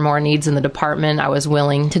that there were more needs in the department. I was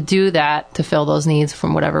willing to do that, to fill those needs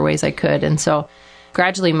from whatever ways I could. And so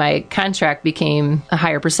gradually my contract became a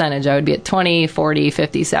higher percentage. I would be at 20, 40,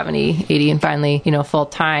 50, 70, 80, and finally, full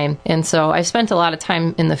time. And so I spent a lot of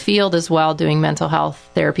time in the field as well doing mental health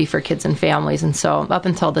therapy for kids and families. And so up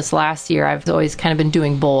until this last year, I've always kind of been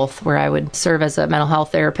doing both, where I would serve as a mental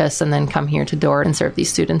health therapist and then come here to Dordt and serve these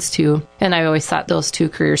students too. And I always thought those two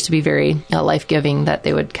careers to be very life-giving, that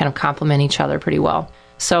they would kind of complement each other pretty well.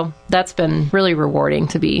 So that's been really rewarding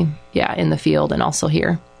to be, in the field and also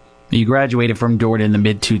here. You graduated from Dordt in the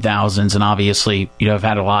mid-2000s, and obviously, have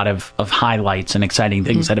had a lot of highlights and exciting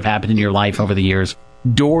things that have happened in your life over the years.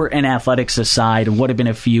 Dordt and athletics aside, what have been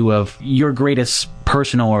a few of your greatest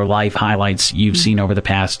personal or life highlights you've seen over the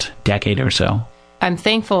past decade or so? I'm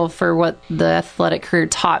thankful for what the athletic career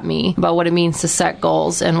taught me about what it means to set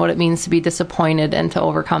goals and what it means to be disappointed and to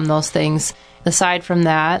overcome those things. Aside from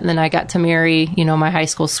that, and then I got to marry, my high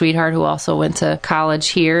school sweetheart, who also went to college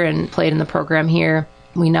here and played in the program here.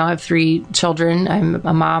 We now have 3 children. I'm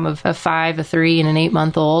a mom of a 5, a 3, and an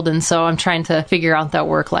 8-month-old. And so I'm trying to figure out that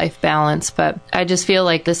work-life balance. But I just feel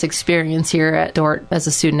like this experience here at Dordt as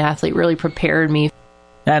a student athlete really prepared me.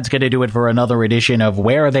 That's going to do it for another edition of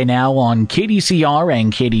Where Are They Now on KDCR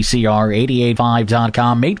and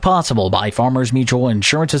KDCR885.com, made possible by Farmers Mutual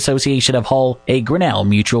Insurance Association of Hull, a Grinnell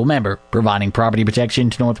Mutual member, providing property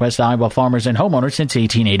protection to Northwest Iowa farmers and homeowners since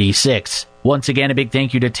 1886. Once again, a big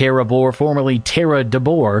thank you to Tara Bohr, formerly Tara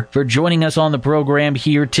DeBoer, for joining us on the program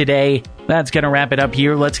here today. That's going to wrap it up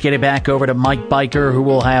here. Let's get it back over to Mike Biker, who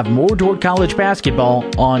will have more Dordt College basketball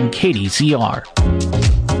on KDCR.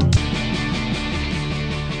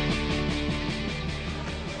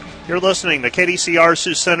 You're listening to KDCR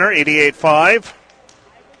Sioux Center 88.5.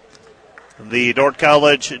 The Dordt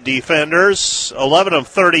College defenders, 11 of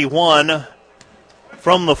 31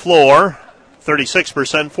 from the floor,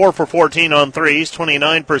 36%, 4 for 14 on threes,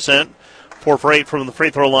 29%, 4 for 8 from the free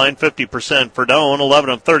throw line, 50% for Doan, 11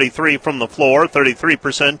 of 33 from the floor,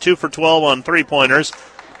 33%, 2 for 12 on three-pointers,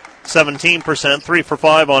 17%, 3 for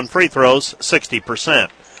 5 on free throws,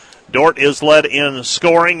 60%. Dordt is led in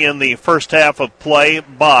scoring in the first half of play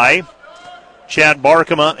by Chad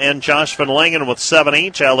Barkema and Josh Van Langen with 7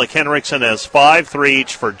 each. Alec Henriksen has 5, 3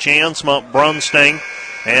 each for Jansma, Brunsting,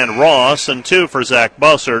 and Ross, and 2 for Zach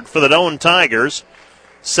Bussard. For the Doan Tigers,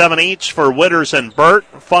 7 each for Witters and Burt,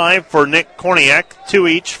 5 for Nick Korniak, 2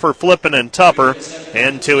 each for Flippin and Tupper,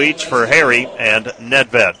 and 2 each for Harry and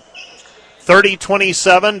Nedved.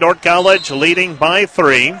 30-27, Dordt College leading by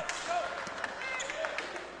 3.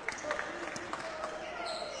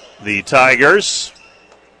 The Tigers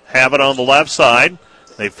have it on the left side.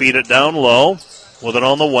 They feed it down low with it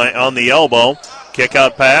on the elbow. Kick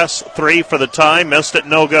out pass, 3 for the tie, missed it,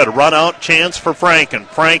 no good. Run out chance for Franken.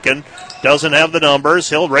 Franken doesn't have the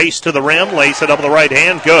numbers. He'll race to the rim, lace it up with the right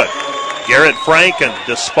hand, good. Garrett Franken,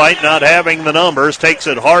 despite not having the numbers, takes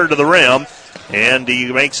it hard to the rim, and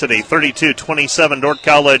he makes it a 32-27 Dordt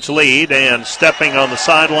College lead, and stepping on the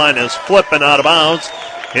sideline is Flippin out of bounds.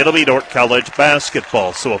 It'll be Dordt College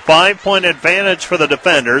basketball. So a 5-point advantage for the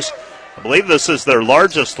defenders. I believe this is their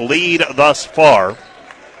largest lead thus far.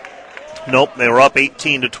 Nope, they were up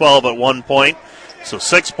 18-12 at one point. So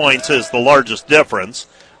 6 points is the largest difference.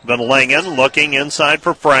 Van Langen looking inside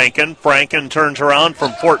for Franken. Franken turns around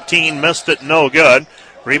from 14, missed it, no good.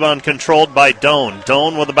 Rebound controlled by Doan.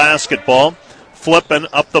 Doan with the basketball. Flippin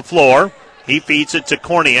up the floor. He feeds it to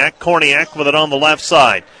Korniak. Korniak with it on the left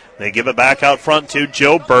side. They give it back out front to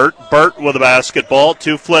Joe Burt. Burt with the basketball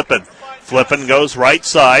to Flippin. Flippin goes right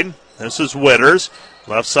side. This is Witters.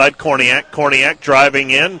 Left side Korniak. Korniak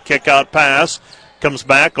driving in. Kick out pass. Comes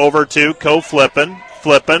back over to Flippin.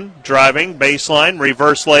 Flippin driving. Baseline.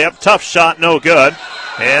 Reverse layup. Tough shot. No good.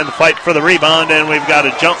 And fight for the rebound. And we've got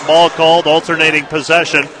a jump ball called. Alternating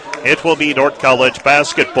possession. It will be Dordt College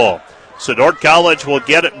basketball. So Dordt College will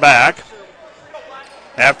get it back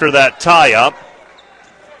after that tie-up.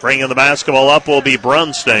 Bringing the basketball up will be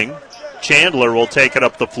Brunsting. Chandler will take it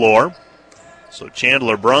up the floor. So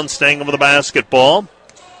Chandler Brunsting with the basketball.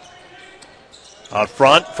 Out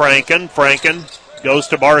front, Franken. Franken goes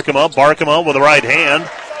to Barkema. Barkema with the right hand.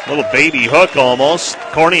 Little baby hook almost.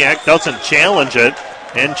 Korniak doesn't challenge it.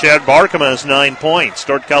 And Chad Barkema has 9 points.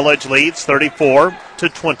 Dordt College leads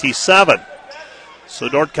 34-27. So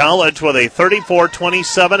Dordt College with a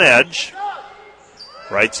 34-27 edge.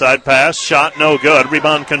 Right side pass, shot no good.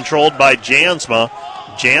 Rebound controlled by Jansma.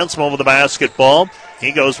 Jansma with the basketball.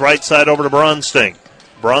 He goes right side over to Brunsting.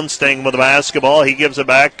 Brunsting with the basketball. He gives it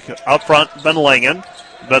back up front, Van Lingen.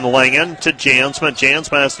 Van Lingen to Jansma.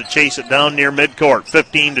 Jansma has to chase it down near midcourt.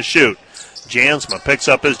 15 to shoot. Jansma picks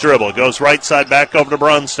up his dribble. Goes right side back over to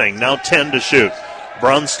Brunsting. Now 10 to shoot.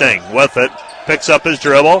 Brunsting with it. Picks up his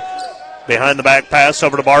dribble. Behind the back pass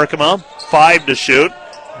over to Barkema. 5 to shoot.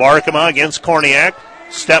 Barkema against Korniak.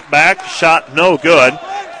 Step back. Shot no good.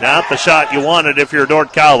 Not the shot you wanted if you're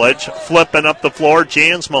Dordt College. Flipping up the floor.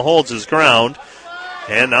 Jansma holds his ground.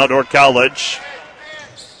 And now Dordt College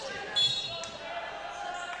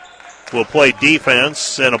will play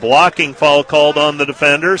defense, and a blocking foul called on the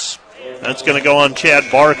defenders. That's going to go on Chad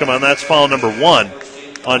Barkema, and that's foul number 1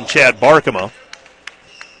 on Chad Barkema.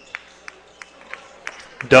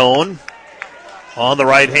 Doan on the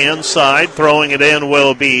right-hand side. Throwing it in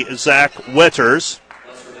will be Zach Witters.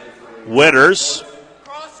 Witters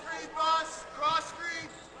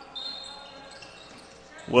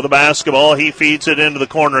with a basketball. He feeds it into the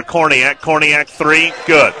corner. Korniak. Korniak 3.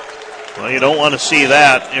 Good. Well, you don't want to see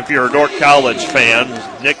that if you're a Dordt College fan.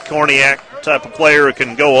 Nick Korniak, type of player who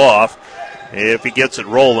can go off if he gets it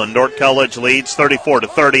rolling. Dordt College leads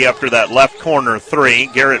 34-30 after that left corner 3.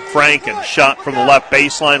 Garrett Franken shot from the left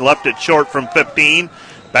baseline, left it short from 15.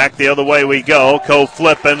 Back the other way we go. Coe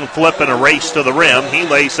flipping a race to the rim. He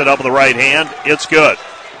lays it up with the right hand. It's good.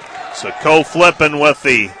 So Coe flipping with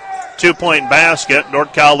the 2-point basket.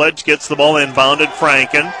 Dordt College gets the ball inbounded.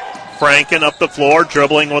 Franken up the floor,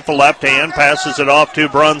 dribbling with the left hand, passes it off to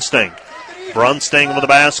Brunsting. Brunsting with the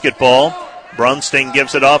basketball. Brunsting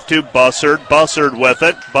gives it off to Bussard. Bussard with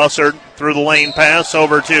it. Bussard through the lane pass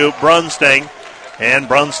over to Brunsting. And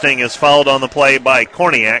Brunsting is fouled on the play by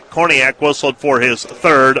Korniak. Korniak whistled for his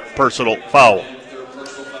 3rd personal foul.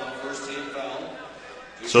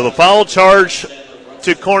 So the foul charge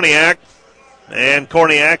to Korniak. And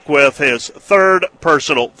Korniak with his 3rd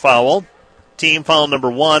personal foul. Team foul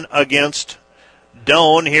number 1 against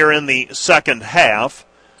Doan here in the second half.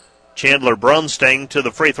 Chandler Brunsting to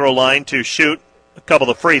the free throw line to shoot a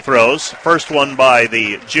couple of free throws. First one by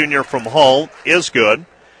the junior from Hull is good.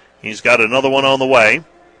 He's got another one on the way.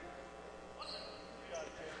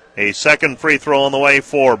 A second free throw on the way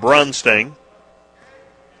for Brunsting.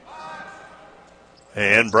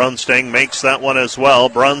 And Brunsting makes that one as well.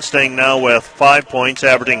 Brunsting now with 5 points,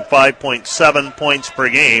 averaging 5.7 points per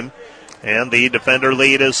game. And the defender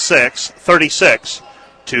lead is 6, 36-30.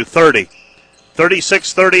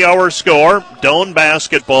 36-30 our score. Doan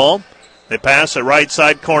basketball. They pass it right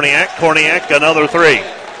side, Korniak. Korniak, another 3.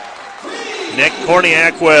 Nick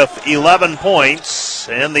Korniak with 11 points.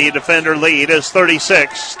 And the defender lead is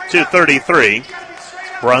 36-33.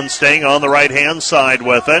 Brunsting on the right-hand side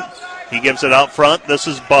with it. He gives it out front. This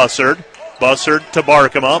is Bussard. Bussard to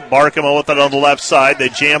Barkema. Barkema with it on the left side. They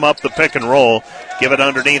jam up the pick and roll. Give it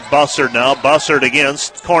underneath Bussard now. Bussard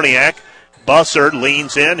against Korniak. Bussard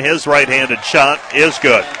leans in. His right-handed shot is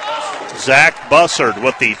good. Zach Bussard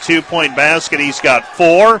with the 2-point basket. He's got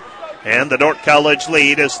 4. And the Dordt College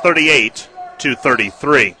lead is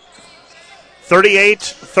 38-33.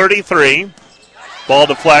 38-33. Ball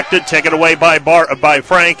deflected. Taken away by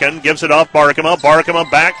Franken. Gives it off Barkema. Barkema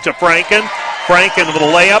back to Franken. Franken with a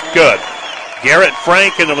layup. Good. Garrett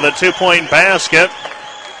Franken with a 2-point basket.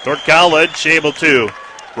 Dordt College able to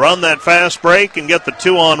run that fast break and get the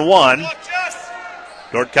 2-on-1.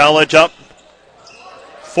 Dordt College up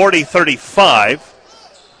 40-35.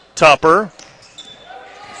 Tupper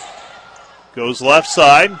goes left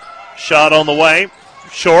side. Shot on the way.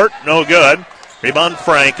 Short. No good. Rebound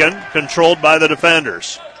Franken. Controlled by the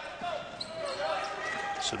defenders.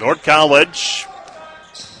 So Dordt College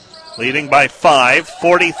leading by 5.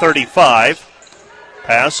 40-35.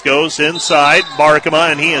 Pass goes inside.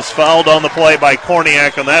 Barkema, and he is fouled on the play by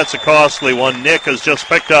Korniak, and that's a costly one. Nick has just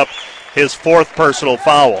picked up his 4th personal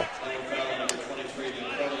foul.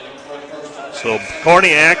 So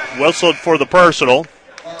Korniak whistled for the personal.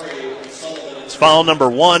 It's foul number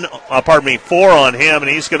 4 on him, and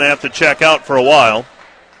he's going to have to check out for a while.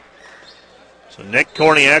 So Nick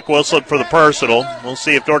Korniak whistled for the personal. We'll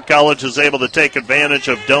see if Dordt College is able to take advantage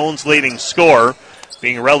of Doan's leading scorer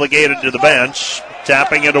being relegated to the bench.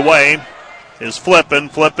 Tapping it away is Flippin,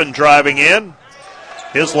 driving in.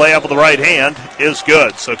 His layup with the right hand is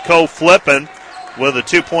good. So Coe Flippin with a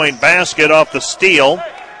 2-point basket off the steal.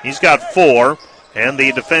 He's got 4, and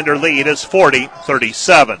the defender lead is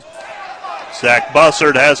 40-37. Zach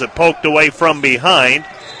Bussard has it poked away from behind,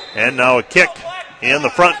 and now a kick in the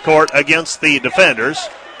front court against the defenders.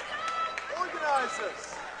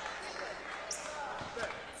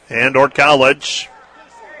 And Dordt College,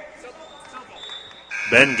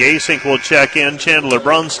 Ben Gasink will check in. Chandler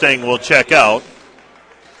Brunsting will check out.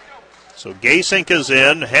 So Gasink is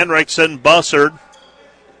in, Henriksen, Bussard,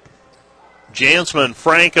 Jansman,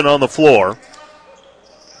 Franken on the floor.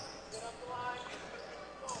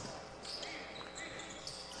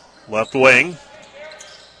 Left wing.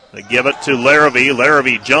 They give it to Larrabee.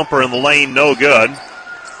 Larrabee jumper in the lane, no good.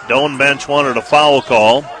 Doan bench wanted a foul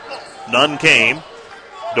call. None came.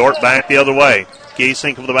 Dort back the other way.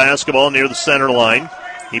 Gasink with the basketball near the center line.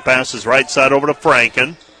 He passes right side over to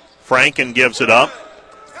Franken. Franken gives it up.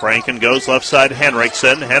 Franken goes left side,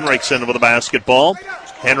 Henriksen. Henriksen with the basketball.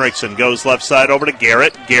 Henriksen goes left side over to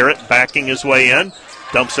Garrett. Garrett backing his way in.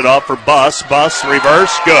 Dumps it off for Buss. Buss,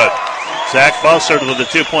 reverse, good. Zach Bussard with a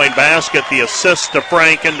 2-point basket. The assist to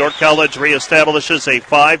Franken. Dordt College reestablishes a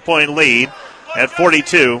 5-point lead at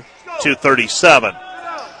 42-37.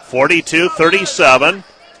 42-37.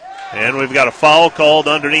 And we've got a foul called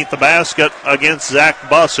underneath the basket against Zach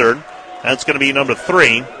Bussard. That's going to be number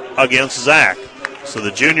 3 against Zach. So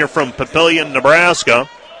the junior from Papillion, Nebraska,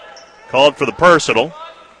 called for the personal.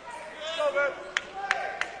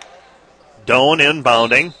 Doan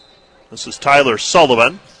inbounding. This is Tyler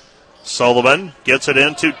Sullivan. Sullivan gets it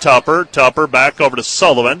into Tupper. Tupper back over to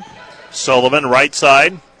Sullivan. Sullivan right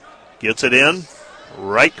side. Gets it in.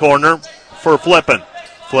 Right corner for Flippin.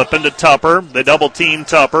 Flippin to Tupper. They double team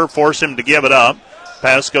Tupper. Force him to give it up.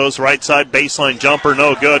 Pass goes right side. Baseline jumper.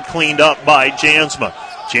 No good. Cleaned up by Jansma.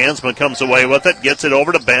 Jansma comes away with it. Gets it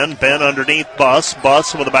over to Ben. Ben underneath Buss.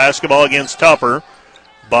 Buss with the basketball against Tupper.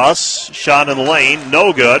 Buss shot in the lane.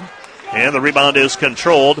 No good. And the rebound is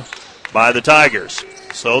controlled by the Tigers.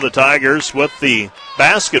 So the Tigers with the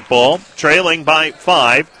basketball trailing by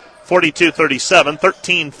 5, 42-37,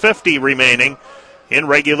 13:50 remaining in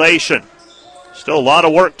regulation. Still a lot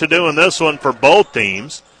of work to do in this one for both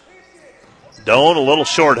teams. Doan a little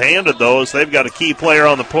short-handed, though, as they've got a key player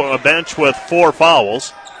on the bench with 4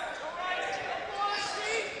 fouls.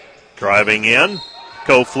 Driving in,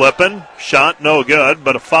 Flippin, shot no good,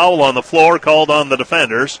 but a foul on the floor called on the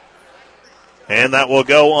defenders. And that will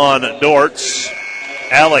go on Dort's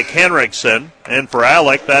Alec Henriksen. And for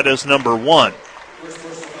Alec, that is number 1.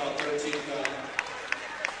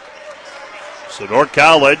 So Dordt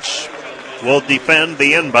College will defend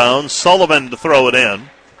the inbound. Sullivan to throw it in.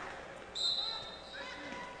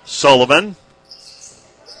 Sullivan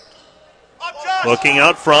looking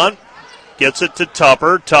out front. Gets it to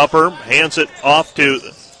Tupper. Tupper hands it off to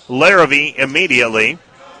Larrabee immediately.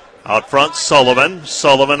 Out front, Sullivan.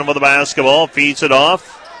 Sullivan with the basketball. Feeds it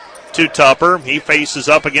off to Tupper. He faces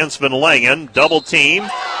up against Van Langen. Double team.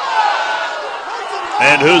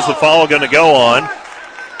 And who's the foul going to go on?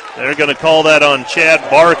 They're going to call that on Chad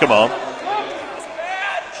Barkema.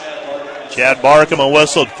 Chad Barkema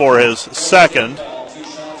whistled for his second.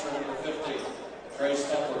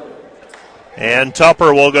 And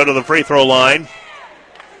Tupper will go to the free throw line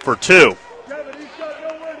for 2.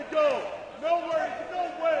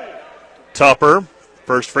 Tupper,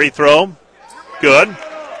 first free throw, good.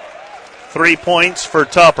 3 points for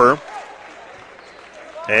Tupper.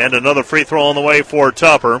 And another free throw on the way for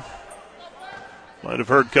Tupper. Might have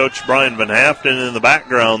heard Coach Brian Van Haften in the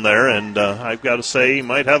background there, and I've got to say he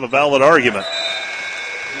might have a valid argument.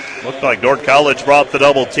 Looked like Dordt College brought the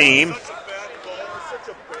double team.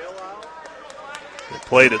 They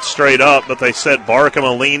played it straight up, but they said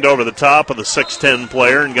Barkema leaned over the top of the 6'10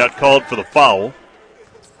 player and got called for the foul.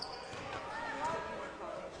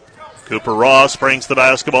 Cooper Ross brings the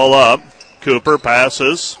basketball up. Cooper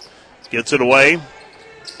passes, gets it away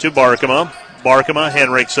to Barkema. Barkema,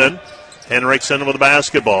 Henriksen. Henriksen with the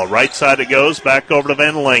basketball. Right side it goes, back over to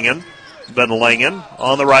Van Langen. Van Langen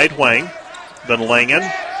on the right wing. Van Langen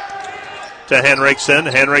to Henriksen.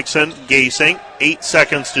 Henriksen, Gasink. 8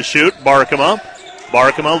 seconds to shoot. Barkema.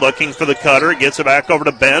 Barkema looking for the cutter. Gets it back over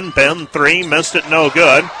to Ben. Ben, 3. Missed it, no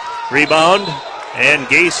good. Rebound. And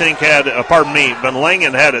Gasink Van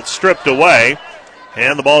Langen had it stripped away.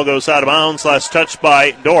 And the ball goes out of bounds. Last touch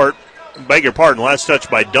by Dordt. Beg your pardon, last touch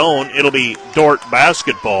by Doan. It'll be Dordt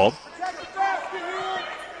basketball.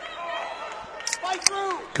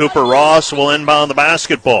 Cooper Ross will inbound the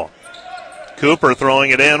basketball. Cooper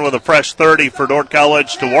throwing it in with a fresh 30 for Dordt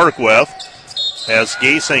College to work with. As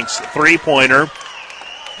Gasink's three-pointer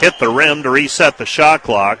hit the rim to reset the shot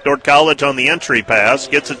clock. Dordt College on the entry pass.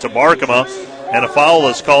 Gets it to Barkema. And a foul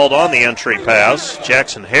is called on the entry pass.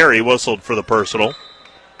 Jackson Harry whistled for the personal.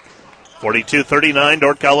 42-39,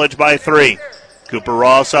 Dordt College by 3. Cooper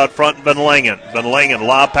Ross out front, Van Langen. Van Langen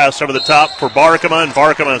lob pass over the top for Barkema, and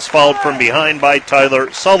Barkema is fouled from behind by Tyler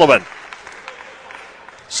Sullivan.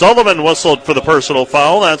 Sullivan whistled for the personal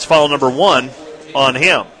foul. That's foul number 1 on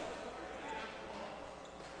him.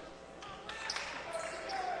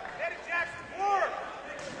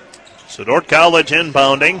 So Dordt College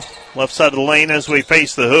inbounding. Left side of the lane as we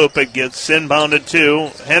face the hoop. It gets inbounded to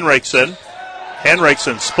Henriksen.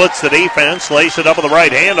 Henriksen splits the defense, lays it up with the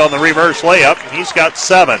right hand on the reverse layup. He's got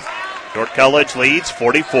 7. Dordt College leads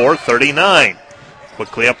 44-39.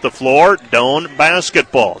 Quickly up the floor, Doane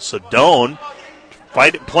basketball. So Doane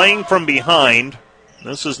playing from behind.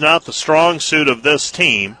 This is not the strong suit of this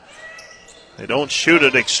team. They don't shoot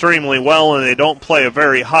it extremely well, and they don't play a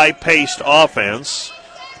very high-paced offense.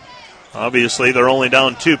 Obviously, they're only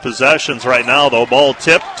down 2 possessions right now, though. Ball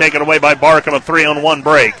tipped, taken away by Barkema. 3-on-1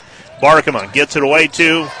 break. Barkema gets it away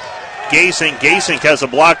to Gasink. Gasink has a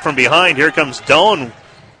block from behind. Here comes Doane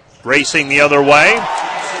racing the other way.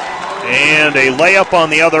 And a layup on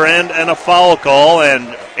the other end and a foul call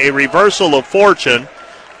and a reversal of fortune.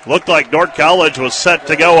 Looked like Dordt College was set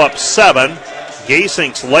to go up 7.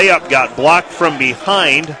 Gasink's layup got blocked from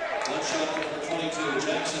behind.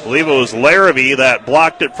 I believe it was Larrabee that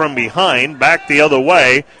blocked it from behind. Back the other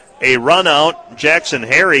way. A run out. Jackson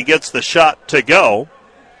Harry gets the shot to go.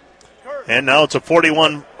 And now it's a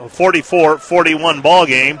 44-41 ball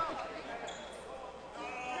game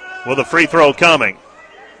with a free throw coming.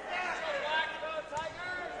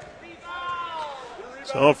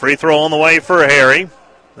 So a free throw on the way for Harry.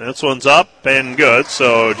 This one's up and good.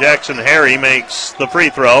 So Jackson Harry makes the free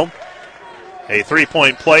throw. A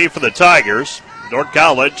 3-point play for the Tigers. Dordt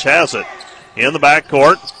College has it in the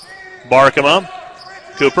backcourt. Barkema,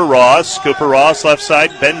 Cooper Ross. Cooper Ross left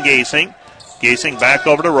side, Ben Gasink. Gasink back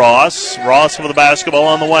over to Ross. Ross with the basketball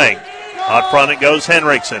on the wing. Out front it goes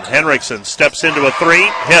Henriksen. Henriksen steps into a 3,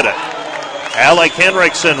 hit it. Alec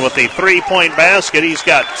Henriksen with the 3-point basket. He's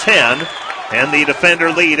got 10, and the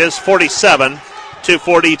defender lead is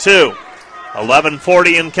 47-42.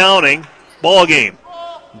 11:40 and counting. Ball game.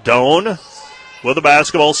 Doane with the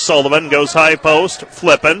basketball. Sullivan goes high post.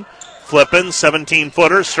 Flippin,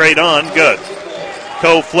 17-footer, straight on, good.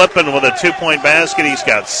 Coe Flippin with a 2-point basket. He's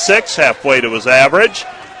got 6, halfway to his average.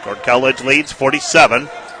 Dordt College leads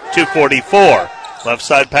 47-44. Left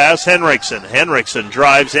side pass, Henriksen. Henriksen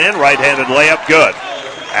drives in, right-handed layup, good.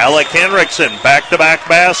 Alec Henriksen, back-to-back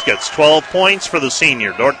baskets, 12 points for the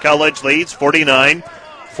senior. Dordt College leads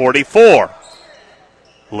 49-44.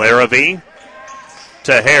 Larrabee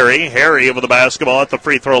to Harry. Harry with the basketball at the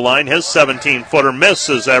free throw line. His 17-footer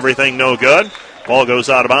misses everything, no good. Ball goes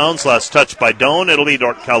out of bounds. Last touch by Doane. It'll be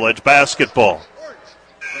Dordt College basketball.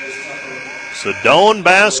 So Dordt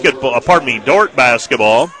basketball.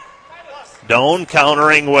 Doane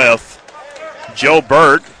countering with Joe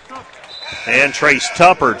Burt and Trace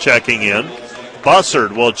Tupper checking in.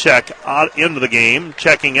 Bussard will check out into the game.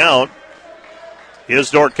 Checking out is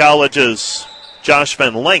Dordt College's Josh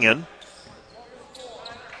Van Lingen.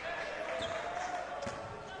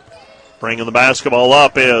 Bringing the basketball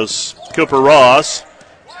up is Cooper Ross.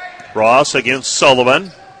 Ross against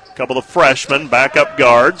Sullivan. A couple of freshmen, backup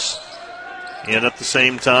guards. In at the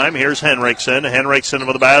same time, here's Henriksen. Henriksen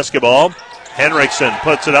with the basketball. Henriksen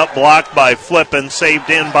puts it up, blocked by Flippin,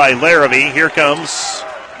 saved in by Larrabee. Here comes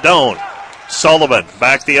Doane. Sullivan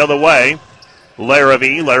back the other way.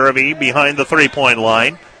 Larrabee behind the 3-point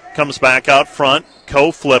line. Comes back out front.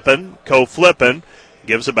 Coe Flippin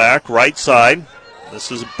gives it back, right side.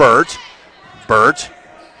 This is Burt.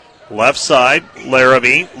 Left side,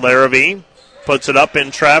 Larrabee puts it up in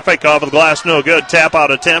traffic, off of the glass, no good. Tap out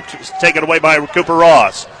attempt, taken away by Cooper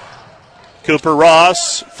Ross. Cooper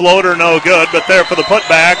Ross, floater no good, but there for the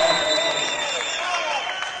putback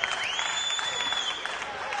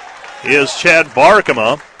is Chad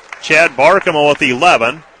Barkema. Chad Barkema with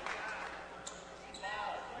 11.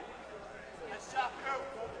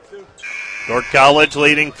 Dordt College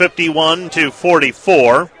leading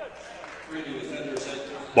 51-44.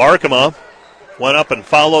 Barkema went up and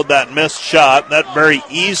followed that missed shot. That very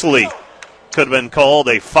easily could have been called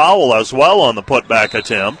a foul as well on the putback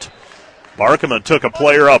attempt. Barkema took a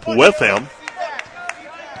player up with him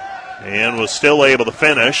and was still able to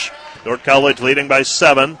finish. Dordt College leading by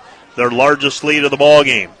 7, their largest lead of the ball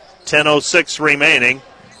game. 10:06 remaining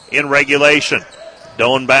in regulation.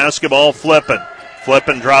 Doane basketball, Flippin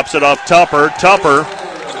drops it off Tupper. Tupper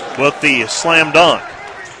with the slam dunk.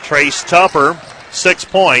 Trace Tupper, 6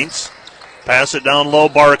 points. Pass it down low,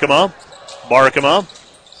 Barkema.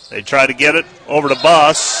 They try to get it over to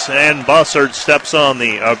Buss, and Bussard steps on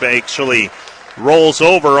actually rolls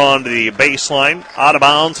over onto the baseline, out of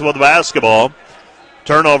bounds with the basketball.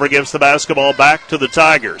 Turnover gives the basketball back to the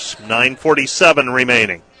Tigers. 9:47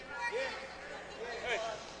 remaining.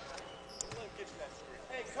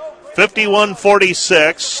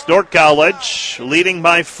 51-46, Dordt College leading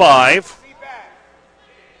by 5.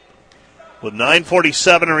 With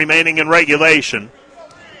 9:47 remaining in regulation.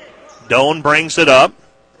 Doan brings it up.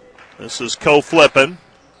 This is Flippin.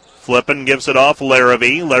 Flippin gives it off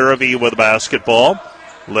Larrabee. Larrabee with the basketball.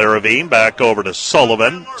 Larrabee back over to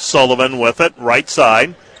Sullivan. Sullivan with it, right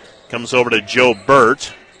side. Comes over to Joe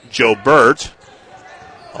Burt. Joe Burt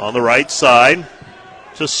on the right side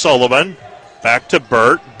to Sullivan. Back to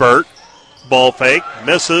Burt. Burt, ball fake,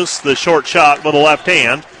 misses the short shot with the left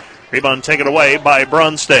hand. Rebound taken away by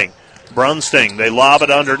Brunsting. Brunsting, they lob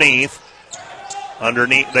it underneath.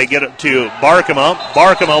 Underneath, they get it to Barkema.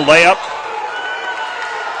 Barkema layup.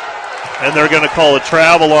 And they're going to call a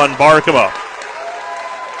travel on Barkema.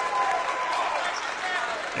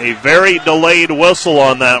 A very delayed whistle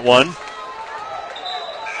on that one.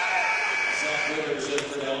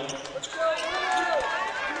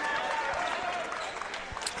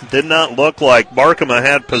 Did not look like Barkema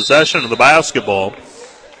had possession of the basketball.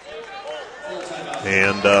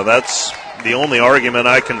 And that's the only argument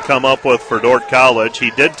I can come up with for Dordt College.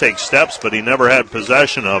 He did take steps, but he never had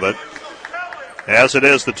possession of it. As it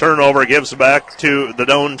is, the turnover gives back to the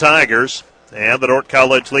Doan Tigers. And the Dordt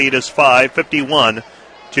College lead is 5, 51-46.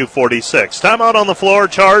 Timeout on the floor,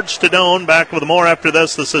 charge to Doan. Back with more after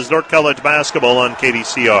this. This is Dordt College basketball on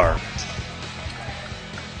KDCR.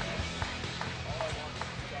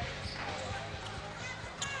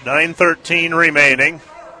 .9:13 remaining.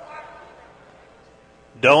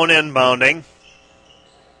 Doan inbounding.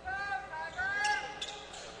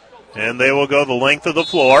 And they will go the length of the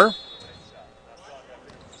floor.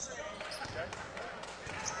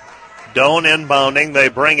 Doan inbounding. They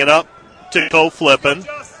bring it up to Flippin.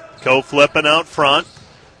 Flippin out front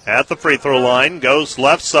at the free throw line. Goes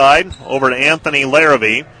left side over to Anthony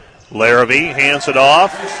Larrabee. Larrabee hands it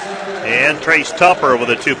off. And Trace Tupper with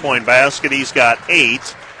a 2-point basket. He's got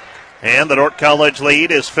 8. And the Dordt College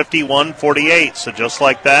lead is 51-48. So just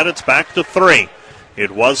like that, it's back to 3. It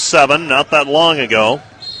was 7 not that long ago.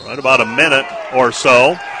 Right about a minute or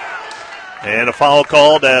so. And a foul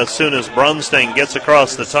called as soon as Brunsting gets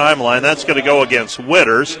across the timeline. That's going to go against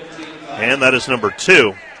Witters. And that is number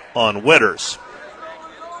 2 on Witters.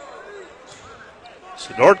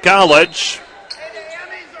 So Dordt College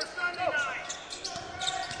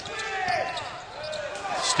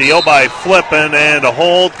steal by Flippin and a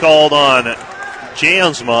hold called on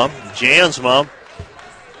Jansma.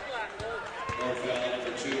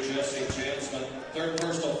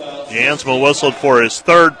 Jansma whistled for his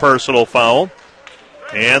 3rd personal foul.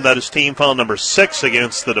 And that is team foul number 6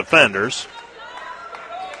 against the defenders.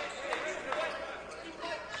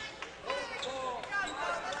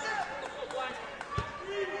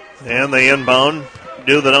 And they inbound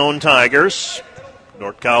do the Doan Tigers.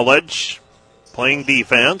 Dordt College playing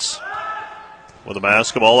defense with the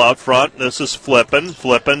basketball out front. This is Flippin.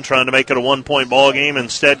 Flippin trying to make it a 1-point ball game.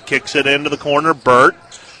 Instead kicks it into the corner. Burt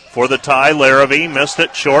for the tie. Larrabee missed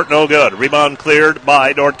it short. No good. Rebound cleared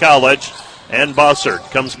by Dordt College. And Bussard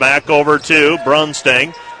comes back over to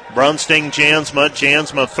Brunsting. Brunsting,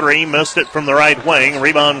 Jansma 3. Missed it from the right wing.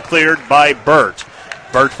 Rebound cleared by Burt.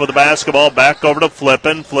 Burt for the basketball. Back over to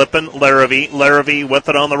Flippin. Larrabee. Larrabee with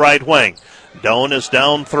it on the right wing. Doan is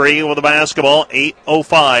down 3 with the basketball.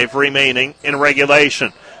 8:05 remaining in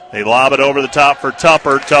regulation. They lob it over the top for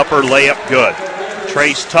Tupper. Tupper layup good.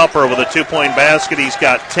 Trace Tupper with a 2-point basket. He's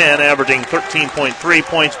got 10, averaging 13.3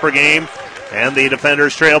 points per game. And the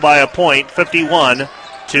defenders trail by a point,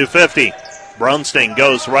 51-50. Brunsting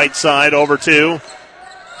goes right side over to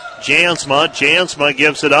Jansma. Jansma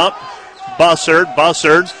gives it up. Bussard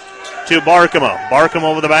to Barkema.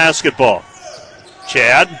 Barkema with the basketball.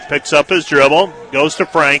 Chad picks up his dribble, goes to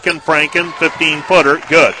Franken. Franken, 15-footer,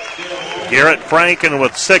 good. Garrett Franken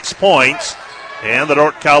with 6 points. And the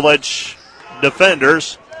Dordt College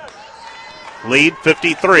defenders lead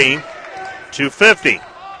 53-50.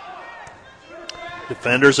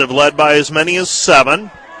 Defenders have led by as many as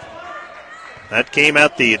 7. That came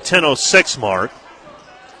at the 10:06 mark.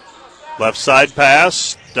 Left side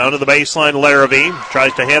pass down to the baseline. Larrabee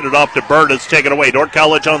tries to hand it off to Burt. It's taken away. Dordt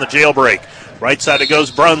College on the jailbreak. Right side it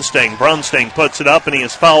goes Brunsting. Brunsting puts it up and he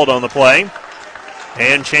is fouled on the play.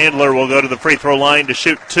 And Chandler will go to the free throw line to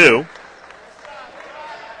shoot 2.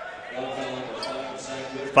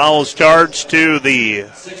 Fouls charged to the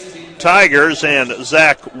Tigers and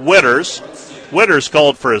Zach Witters. Witters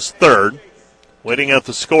called for his 3rd. Waiting at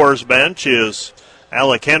the scorer's bench is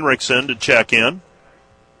Alec Henriksen to check in.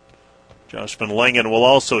 Josh Van Langen will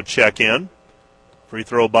also check in. Free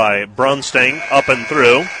throw by Brunsting, up and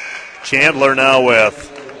through. Chandler now with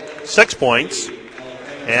 6 points.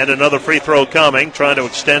 And another free throw coming, trying to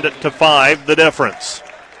extend it to 5, the difference.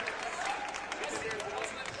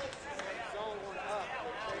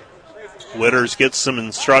 Witters gets some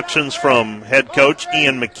instructions from head coach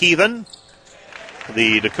Ian McKeevan,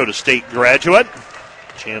 the Dakota State graduate.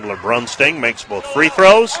 Chandler Brunsting makes both free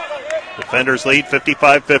throws. Defenders lead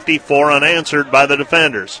 55-50, 4 unanswered by the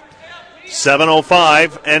defenders.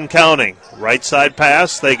 7:05 and counting. Right side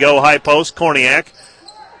pass, they go high post, Korniak.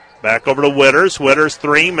 Back over to Witters. Witters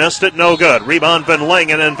 3, missed it, no good. Rebound Van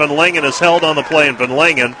Langen, and Van Langen is held on the play, and Van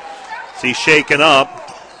Langen, he's shaken up.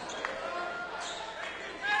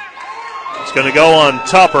 It's going to go on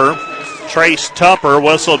Tupper. Trace Tupper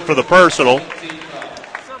whistled for the personal.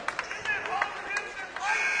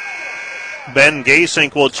 Ben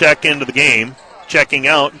Gasink will check into the game. Checking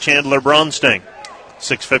out Chandler Brunsting.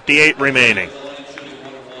 6:58 remaining.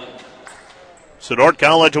 So Dordt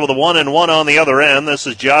College with a 1-and-1 on the other end. This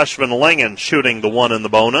is Josh Van Langen shooting the one in the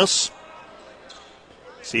bonus.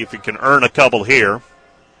 See if he can earn a couple here.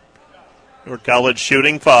 Dordt College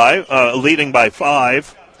shooting leading by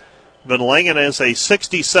 5. Van Langen is a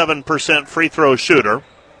 67% free throw shooter.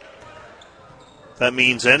 If that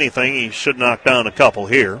means anything, he should knock down a couple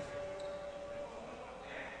here.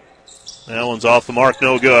 That one's off the mark,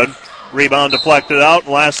 no good. Rebound deflected out.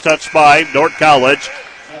 Last touch by Dordt College.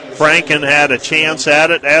 Franken had a chance at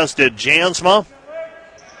it, as did Jansma.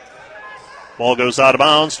 Ball goes out of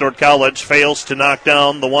bounds. Dordt College fails to knock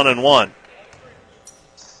down the 1-and-1.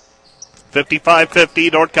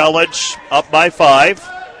 55-50, Dordt College up by 5.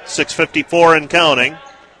 6:54 and counting.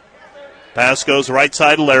 Pass goes right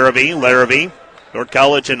side to Larrabee. Larrabee, Dordt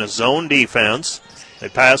College in a zone defense. They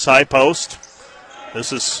pass high post.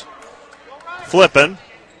 This is Flippin.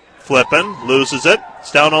 Flippin loses it.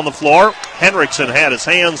 It's down on the floor. Henriksen had his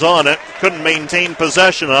hands on it. Couldn't maintain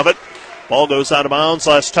possession of it. Ball goes out of bounds.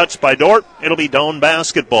 Last touch by Dordt. It'll be Doane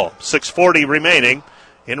basketball. 6:40 remaining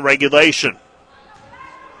in regulation.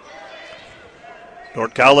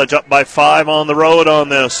 Dordt College up by 5 on the road on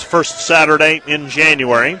this first Saturday in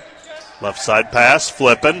January. Left side pass.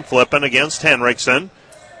 Flippin. Flippin against Henriksen.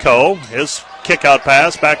 His kick-out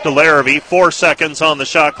pass back to Larrabee. 4 seconds on the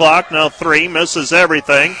shot clock. Now 3. Misses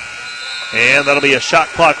everything. And that'll be a shot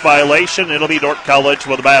clock violation. It'll be Dordt College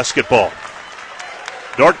with the basketball.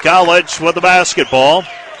 Dordt College with the basketball.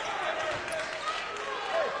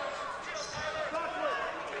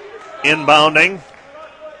 Inbounding.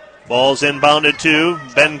 Ball's inbounded to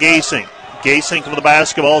Ben Gasink. Gasink with the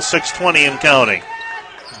basketball, 6:20 and counting.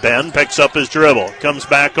 Ben picks up his dribble. Comes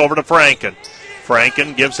back over to Franken.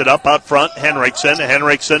 Franken gives it up out front. Henriksen.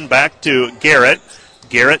 Henriksen back to Garrett.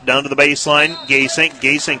 Garrett down to the baseline. Gasink.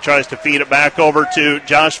 Gasink tries to feed it back over to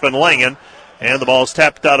Josh Van Langen. And the ball's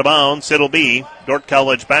tapped out of bounds. It'll be Dordt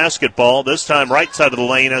College basketball. This time right side of the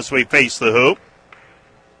lane as we face the hoop.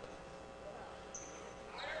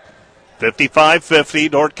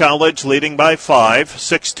 55-50. Dordt College leading by 5.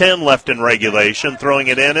 6:10 left in regulation. Throwing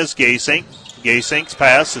it in is Gasink. Gasink's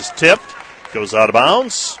pass is tipped. Goes out of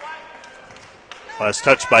bounds. Last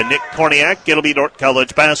touch by Nick Korniak. It'll be Dordt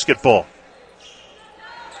College basketball.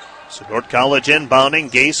 So Dordt College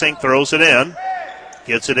inbounding. Gasink throws it in.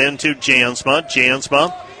 Gets it into Jansma.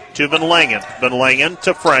 Jansma to Van Langen. Van Langen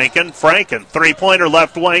to Franken. Franken, three-pointer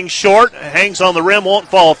left wing, short. Hangs on the rim, won't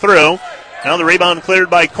fall through. Now the rebound cleared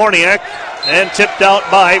by Korniak and tipped out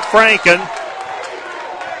by Franken.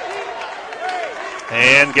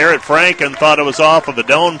 And Garrett Franken thought it was off of a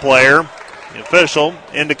Doane player. The official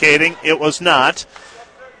indicating it was not.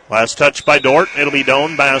 Last touch by Dordt. It'll be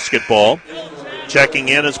Doane basketball. Checking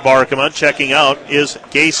in is Barkema. Checking out is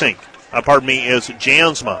Gasink. Is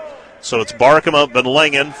Jansma. So it's Barkema, Van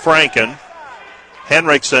Langen, Franken,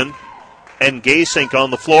 Henriksen, and Gasink on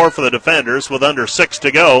the floor for the defenders with under 6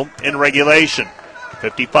 to go in regulation.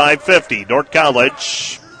 55-50. Dordt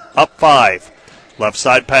College up 5. Left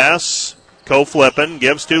side pass. Flippin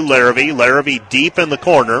gives to Larrabee. Larrabee deep in the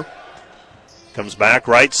corner. Comes back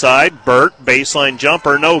right side. Burt, baseline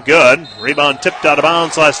jumper, no good. Rebound tipped out of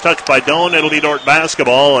bounds. Last touch by Doane. It'll be Dordt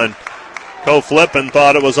basketball. And Flippin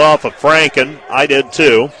thought it was off of Franken. I did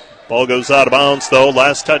too. Ball goes out of bounds though.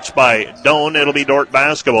 Last touch by Doane. It'll be Dordt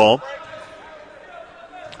basketball.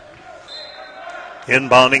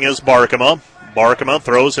 Inbounding is Barkema. Barkema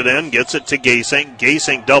throws it in, gets it to Gasink.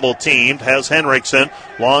 Gasink double teamed, has Henriksen.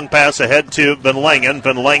 Long pass ahead to Van Langen.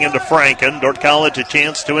 Van Langen to Franken. Dordt College a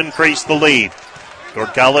chance to increase the lead.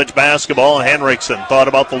 Dordt College basketball. Henriksen thought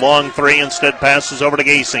about the long three, instead passes over to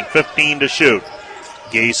Gasink. 15 to shoot.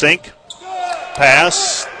 Gasink.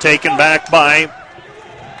 Pass taken back by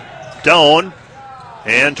Doane.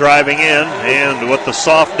 And driving in, and with the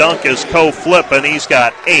soft dunk is Flippin. He's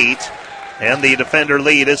got 8. And the defender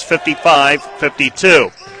lead is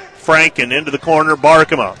 55-52. Franken into the corner,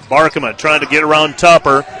 Barkema. Barkema trying to get around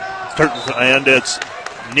Tupper. And it's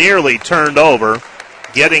nearly turned over.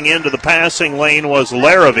 Getting into the passing lane was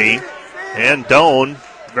Larrabee, and Doan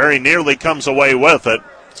very nearly comes away with it.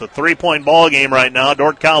 It's a 3-point ball game right now.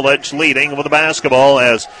 Dordt College leading with the basketball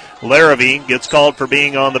as Larrabee gets called for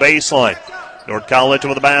being on the baseline. Dordt College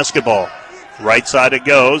with the basketball. Right side it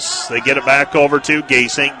goes. They get it back over to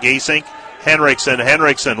Gasink. Gasink,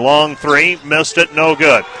 Henriksen, long three, missed it, no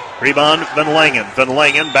good. Rebound, Van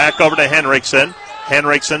Langen back over to Henriksen.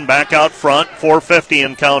 Henriksen back out front, 4:50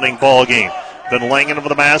 and counting ball game. Van Langen with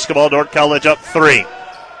the basketball, Dordt College up 3.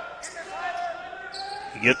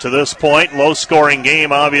 You get to this point, low-scoring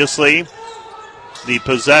game, obviously. The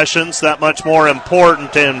possessions that much more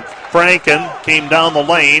important, and Franken came down the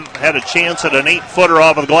lane, had a chance at an 8-footer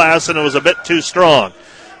off of the glass, and it was a bit too strong.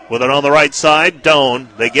 With it on the right side, Doan.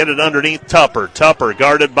 They get it underneath Tupper. Tupper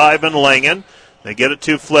guarded by Van Langen. They get it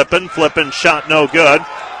to Flippen. Flippen shot no good.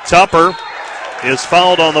 Tupper is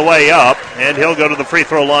fouled on the way up, and he'll go to the free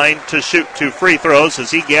throw line to shoot 2 free throws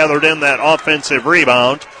as he gathered in that offensive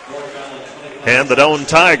rebound. And the Doan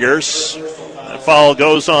Tigers, that foul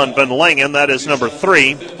goes on Van Langen. That is number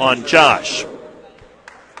 3 on Josh.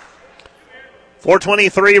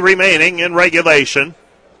 4:23 remaining in regulation.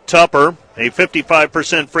 Tupper, a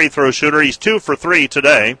 55% free throw shooter. He's 2 for 3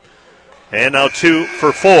 today, and now 2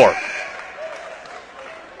 for 4.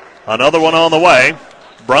 Another one on the way.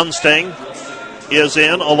 Brunsting is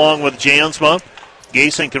in along with Jansma.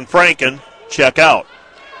 Gasink and Franken check out.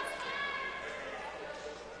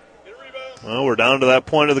 Well, we're down to that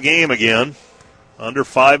point of the game again. Under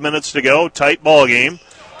 5 minutes to go. Tight ball game.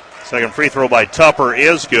 Second free throw by Tupper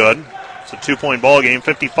is good. It's a 2-point ball game,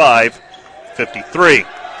 55-53.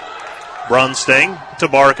 Brunsting to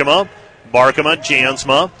Barkema. Barkema,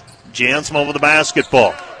 Jansma. Jansma with the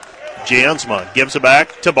basketball. Jansma gives it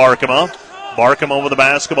back to Barkema. Barkema with the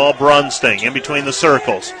basketball. Brunsting in between the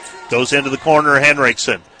circles. Goes into the corner,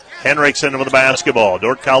 Henriksen. Henriksen with the basketball.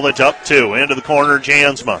 Dordt College up 2. Into the corner,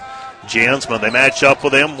 Jansma. Jansma, they match up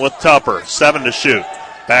with him with Tupper. 7 to shoot.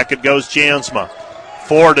 Back it goes Jansma.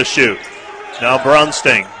 4 to shoot. Now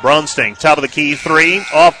Brunsting. Brunsting, top of the key 3.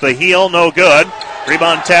 Off the heel, no good.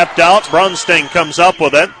 Rebound tapped out. Brunsting comes up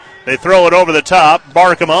with it. They throw it over the top.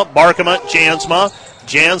 Barkema, Jansma.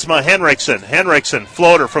 Jansma, Henriksen. Henriksen,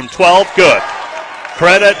 floater from 12, good.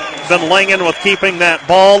 Credit Van Langen with keeping that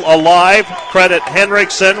ball alive. Credit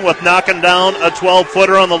Henriksen with knocking down a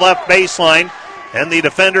 12-footer on the left baseline. And the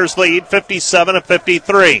defenders lead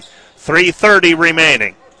 57-53. 3:30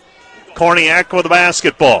 remaining. Korniak with the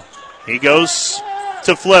basketball. He goes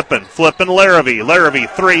to Flippen. Flippen, Larrabee. Larrabee,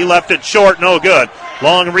 3, left it short, no good.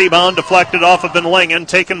 Long rebound deflected off of Van Langen,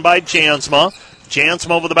 taken by Jansma.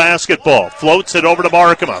 Jansma with the basketball. Floats it over to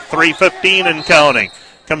Barkema. 3:15 and counting.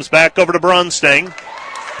 Comes back over to Brunsting.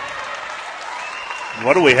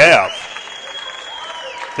 What do we have?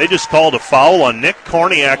 They just called a foul on Nick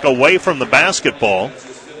Korniak away from the basketball.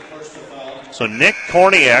 So Nick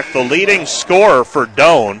Korniak, the leading scorer for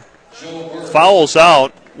Doan, fouls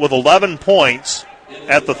out with 11 points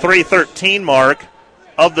at the 3:13 mark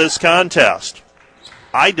of this contest.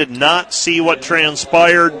 I did not see what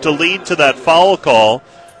transpired to lead to that foul call,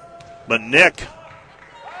 but Nick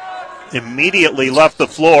immediately left the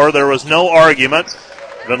floor. There was no argument.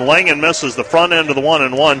 Van Langen misses the front end of the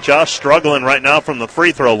 1-and-1. Josh struggling right now from the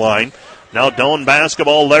free throw line. Now Doan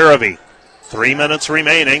basketball, Larrabee. 3 minutes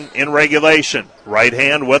remaining in regulation. Right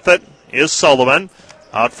hand with it is Sullivan.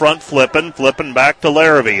 Out front, Flippen back to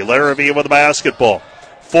Larrabee. Larrabee with the basketball.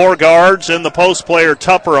 4 guards in the post player,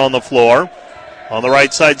 Tupper on the floor. On the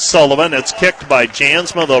right side, Sullivan. It's kicked by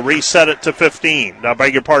Jansma. They'll reset it to 15. I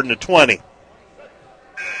beg your pardon, to 20.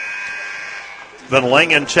 Van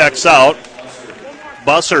Langen checks out.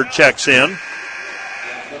 Bussard checks in.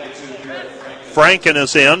 Franken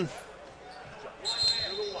is in.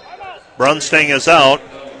 Brunsting is out.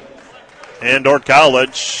 And Dordt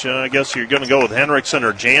College, I guess you're going to go with Henriksen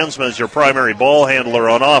or Jansma as your primary ball handler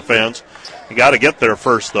on offense. You got to get there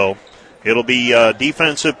first, though. It'll be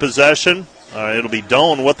defensive possession. It'll be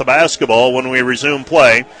Doan with the basketball when we resume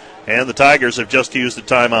play. And the Tigers have just used a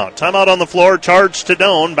timeout. Timeout on the floor, charged to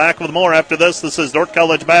Doan. Back with more after this. This is Dordt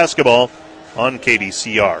College basketball on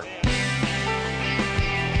KDCR.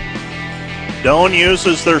 Doan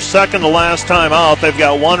uses their second to last timeout. They've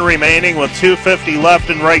got 1 remaining with 2:50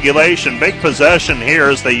 left in regulation. Big possession here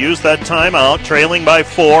as they use that timeout. Trailing by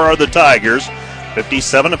 4 are the Tigers.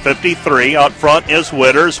 57-53. Out front is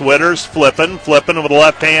Witters. Witters Flippen with the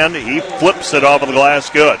left hand. He flips it off of the glass.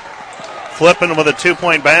 Good. Flippen with a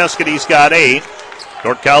 2-point basket. He's got 8.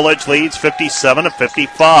 Dordt College leads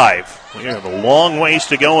 57-55. We have a long ways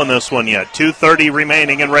to go in this one yet. 2:30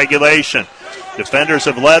 remaining in regulation. Defenders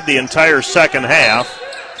have led the entire second half.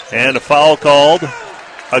 And a foul called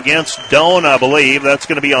against Doan, I believe. That's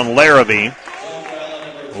going to be on Larrabee.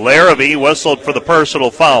 Larrabee whistled for the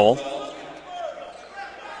personal foul.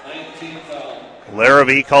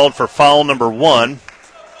 Larrabee called for foul number 1.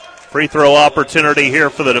 Free throw opportunity here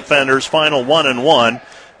for the defenders. Final 1-1.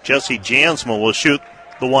 Jesse Jansma will shoot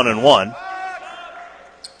the 1-1.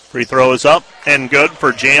 Free throw is up and good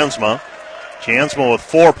for Jansma. Jansma with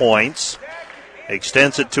 4 points.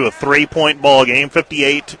 Extends it to a 3-point ball game,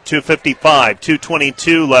 58-55.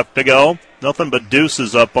 2:22 left to go. Nothing but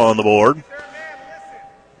deuces up on the board.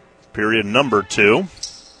 Period number 2.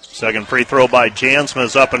 Second free throw by Jansma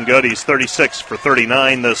is up and good. He's 36 for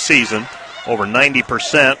 39 this season. Over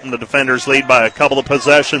 90%, and the defenders lead by a couple of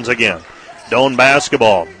possessions again. Doan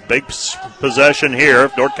basketball. Big possession here.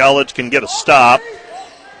 If Dordt College can get a stop,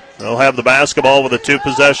 they'll have the basketball with a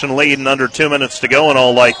 2-possession lead and under 2 minutes to go in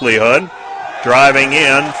all likelihood. Driving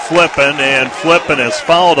in, Flippin is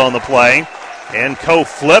fouled on the play. And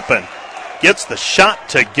Flippin gets the shot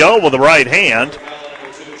to go with the right hand.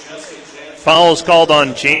 Foul is called on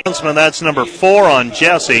Jansman. That's number 4 on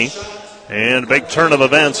Jesse. And a big turn of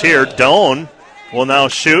events here. Doan will now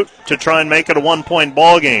shoot to try and make it a 1-point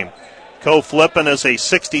ball game. Flippin is a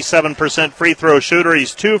 67% free throw shooter.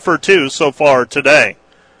 He's 2 for 2 so far today.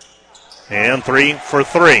 And 3 for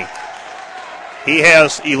 3. He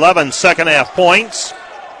has 11 second half points,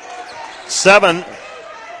 7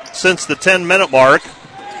 since the 10-minute mark,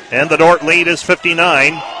 and the Dordt lead is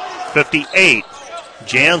 59-58.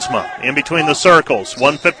 Jansma in between the circles,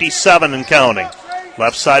 1:57 and counting.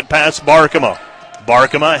 Left side pass, Barkema.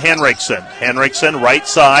 Henriksen. Henriksen, right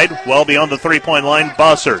side, well beyond the 3-point line,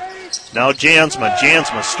 Bussard. Now Jansma.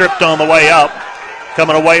 Jansma stripped on the way up.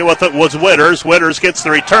 Coming away with it was Witters. Witters gets the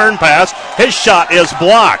return pass. His shot is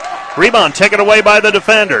blocked. Rebound taken away by the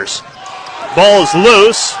defenders. Ball is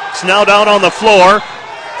loose. It's now down on the floor.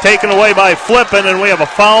 Taken away by Flippin, and we have a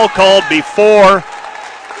foul called before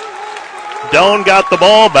Doan got the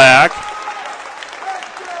ball back.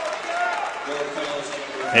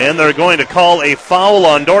 And they're going to call a foul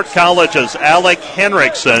on Dordt College's Alec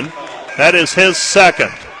Henriksen. That is his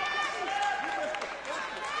second.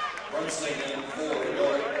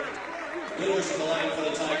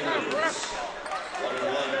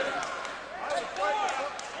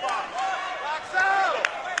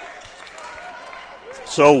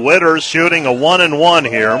 So Witters shooting a 1-1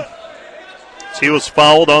 here. He was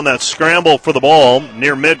fouled on that scramble for the ball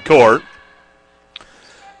near midcourt.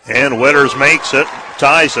 And Witters makes it,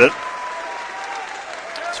 ties it.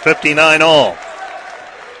 It's 59 all.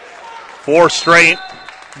 4 straight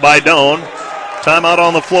by Doan. Timeout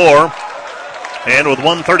on the floor. And with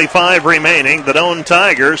 1:35 remaining, the Doan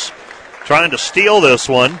Tigers trying to steal this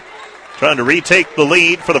one. Trying to retake the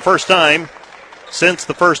lead for the first time since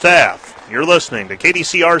the first half. You're listening to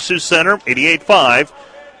KDCR Sioux Center, 88.5.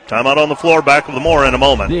 Timeout on the floor, back with more in a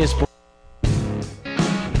moment.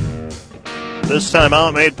 This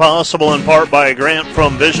timeout made possible in part by a grant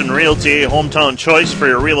from Vision Realty, a hometown choice for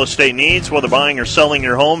your real estate needs. Whether buying or selling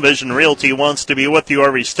your home, Vision Realty wants to be with you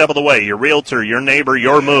every step of the way. Your realtor, your neighbor,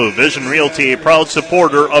 your move. Vision Realty, a proud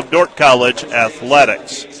supporter of Dordt College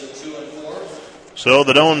athletics. So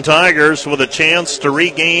the Doan Tigers with a chance to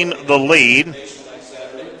regain the lead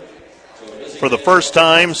for the first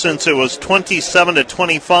time since it was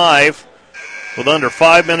 27-25 with under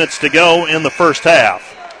 5 minutes to go in the first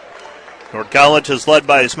half. Dordt College has led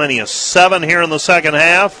by as many as 7 here in the second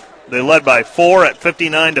half. They led by 4 at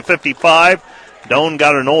 59-55. Doan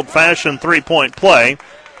got an old-fashioned 3-point play,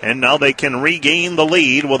 and now they can regain the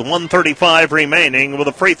lead with 1:35 remaining with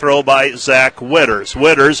a free throw by Zach Witters.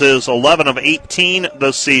 Witters is 11 of 18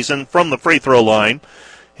 this season from the free throw line.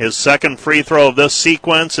 His second free throw of this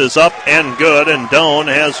sequence is up and good, and Doan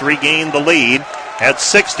has regained the lead at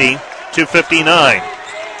 60-59.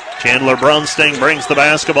 Chandler Brunsting brings the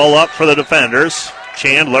basketball up for the defenders.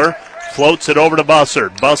 Chandler floats it over to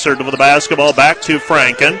Bussard. Bussard with the basketball back to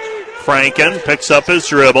Franken. Franken picks up his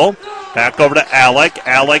dribble. Back over to Alec.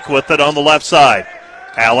 Alec with it on the left side.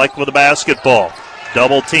 Alec with the basketball.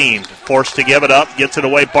 Double teamed. Forced to give it up. Gets it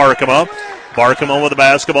away, Barkema. Barkema with the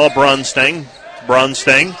basketball. Brunsting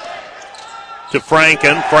to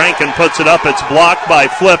Franken. Franken puts it up. It's blocked by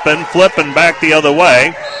Flippin. Flippin back the other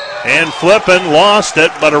way. And Flippin lost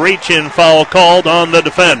it, but a reach-in foul called on the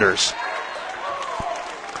defenders.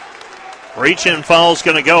 Reach-in foul is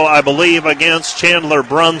going to go, I believe, against Chandler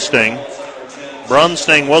Brunsting.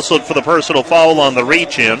 Brunsting whistled for the personal foul on the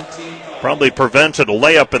reach-in. Probably prevented a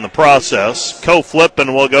layup in the process.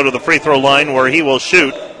 Flippin will go to the free throw line where he will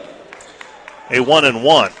shoot a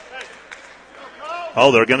 1-1.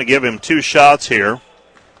 Oh, they're going to give him 2 shots here.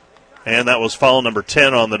 and that was foul number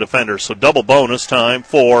 10 on the defender. So double bonus time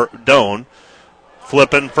for Doane.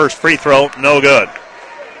 Flippin, first free throw, no good.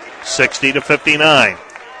 60-59.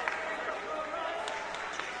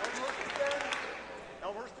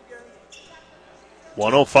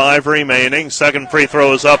 .105 remaining. Second free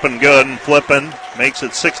throw is up and good, and Flippin makes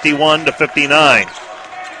it 61-59.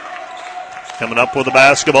 Coming up with the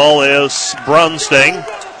basketball is Brunsting.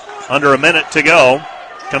 Under a minute to go.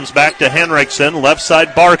 Comes back to Henriksen. Left side,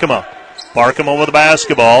 Barkema. Barkema with the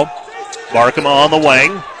basketball. Barkema on the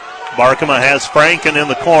wing. Barkema has Franken in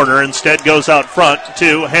the corner. Instead goes out front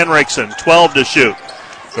to Henriksen. 12 to shoot.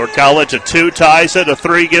 Dordt College a 2 ties it. A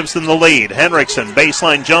 3 gives them the lead. Henriksen,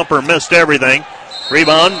 baseline jumper, missed everything.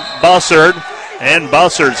 Rebound, Bussard. And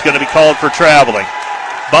Bussard's going to be called for traveling.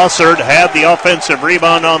 Bussard had the offensive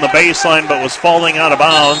rebound on the baseline but was falling out of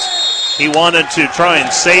bounds. He wanted to try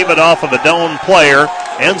and save it off of a Doane player.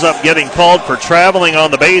 Ends up getting called for traveling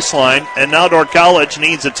on the baseline. And now Dordt College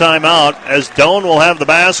needs a timeout as Doane will have the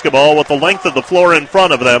basketball with the length of the floor in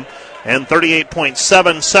front of them. And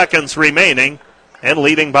 38.7 seconds remaining and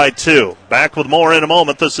leading by 2. Back with more in a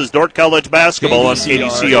moment. This is Dordt College basketball on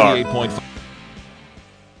KDCR.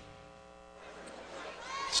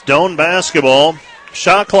 It's Doane basketball.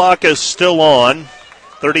 Shot clock is still on.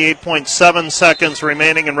 38.7 seconds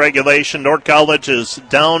remaining in regulation. Dordt College is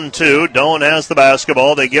down 2. Doane has the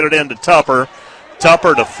basketball. They get it into Tupper.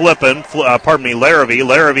 Tupper to Flippin. Larrivee.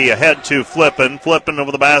 Larrivee ahead to Flippin. Flippin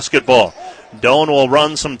over the basketball. Doane will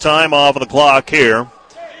run some time off of the clock here.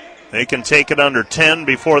 They can take it under 10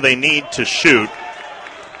 before they need to shoot.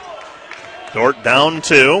 Dordt down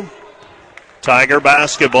 2. Tiger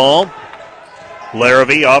basketball.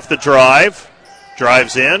 Larrivee off the drive.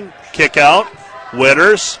 Drives in. Kick out.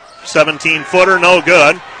 Witters. 17-footer. No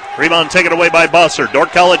good. Rebound taken away by Bussard.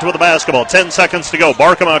 Dordt College with the basketball. 10 seconds to go.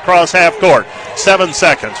 Barkema across half court. 7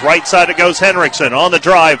 seconds. Right side it goes Henriksen. On the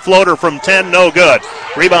drive. Floater from 10. No good.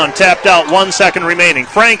 Rebound tapped out. 1 second remaining.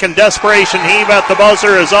 Frank in desperation. Heave at the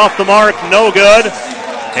buzzer is off the mark. No good.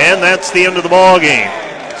 And that's the end of the ball game.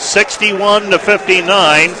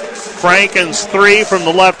 61-59. Franken's 3 from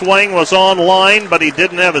the left wing was online, but he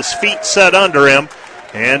didn't have his feet set under him,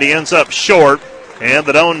 and he ends up short. And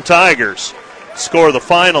the Doane Tigers score the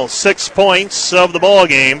final 6 points of the ball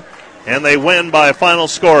game, and they win by a final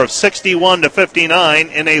score of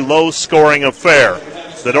 61-59 in a low-scoring affair.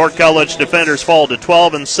 The Dordt College defenders fall to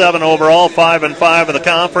 12-7 overall, 5-5 in the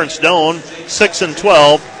conference. Doane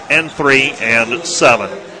 6-12 and 3-7.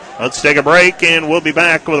 Let's take a break, and we'll be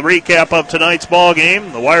back with a recap of tonight's ball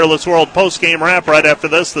game. The Wireless World post-game wrap right after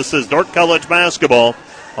this. This is Dordt College basketball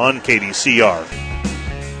on KDCR.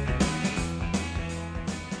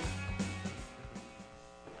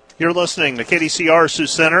 You're listening to KDCR Sioux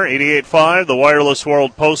Center, 88.5, the Wireless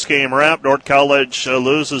World post-game wrap. Dordt College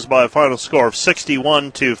loses by a final score of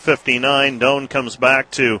 61-59. Doane comes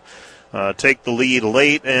back to take the lead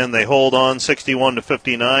late, and they hold on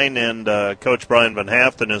 61-59, and Coach Brian Van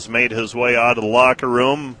Haften has made his way out of the locker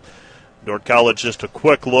room. Dordt College, just a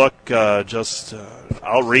quick look,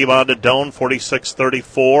 out-rebounded Doane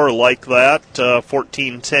 46-34, like that,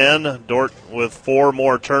 14-10. Dordt with 4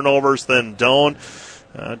 more turnovers than Doane.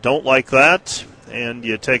 Don't like that. And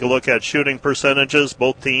you take a look at shooting percentages.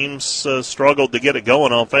 Both teams struggled to get it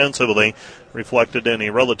going offensively, reflected in a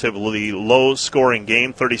relatively low-scoring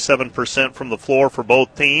game. 37% from the floor for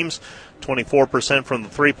both teams, 24% from the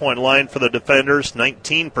three-point line for the defenders,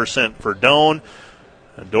 19% for Doane.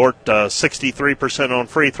 Dordt 63% on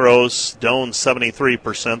free throws, Doane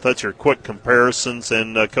 73%. That's your quick comparisons.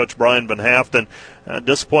 And Coach Brian Van Haften,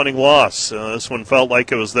 disappointing loss. This one felt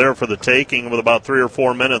like it was there for the taking with about 3 or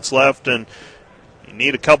 4 minutes left, and you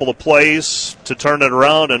need a couple of plays to turn it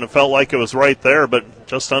around, and it felt like it was right there, but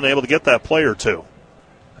just unable to get that play or two.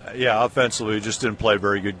 Yeah, offensively, we just didn't play a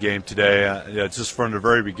very good game today. Just from the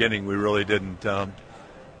very beginning, we really didn't.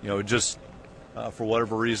 For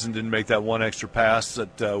whatever reason, didn't make that one extra pass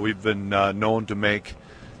that we've been known to make,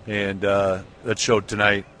 and that showed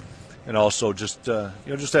tonight. And also just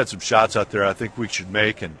had some shots out there I think we should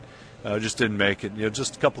make, and just didn't make it.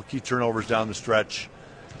 Just a couple of key turnovers down the stretch,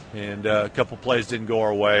 and a couple plays didn't go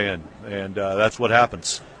our way, and that's what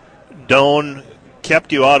happens. Doane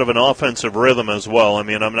kept you out of an offensive rhythm as well. I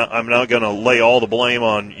mean, I'm not going to lay all the blame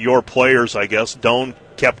on your players, I guess. Doane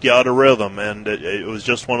kept you out of rhythm, and it was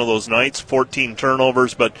just one of those nights, 14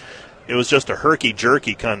 turnovers, but it was just a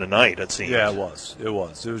herky-jerky kind of night, it seemed. Yeah, it was. It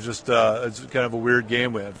was just it's kind of a weird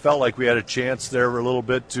game. It felt like we had a chance there a little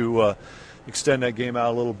bit to extend that game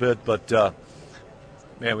out a little bit, but,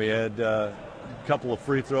 man, we had couple of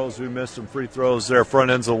free throws. We missed some free throws there.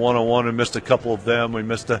 Front ends of one-on-one. We missed a couple of them. We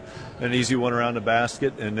missed an easy one around the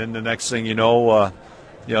basket. And then the next thing you know,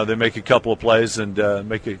 they make a couple of plays and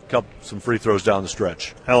make some free throws down the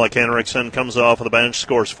stretch. Alec Henriksen comes off of the bench,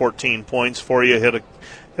 scores 14 points for you.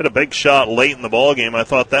 Hit a big shot late in the ball game. I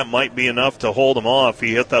thought that might be enough to hold him off.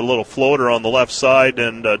 He hit that little floater on the left side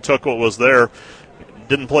and took what was there.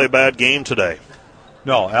 Didn't play a bad game today.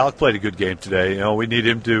 No, Alec played a good game today. We need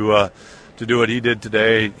him to do what he did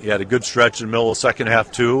today. He had a good stretch in the middle of the second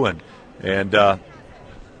half too, and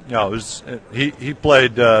he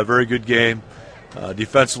played a very good game.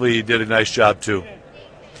 Defensively, he did a nice job too.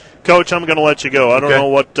 Coach, I'm going to let you go. I don't know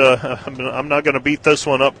what I'm not going to beat this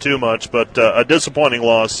one up too much, but a disappointing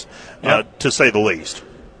loss, to say the least.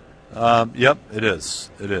 Yep, it is.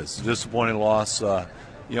 It is a disappointing loss.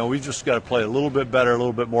 We've just got to play a little bit better, a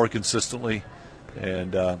little bit more consistently.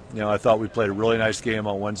 And I thought we played a really nice game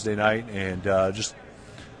on Wednesday night, and just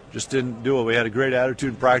didn't do it. We had a great attitude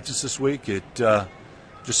in practice this week. We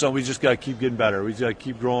just got to keep getting better. We got to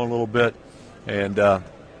keep growing a little bit, and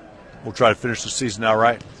we'll try to finish the season out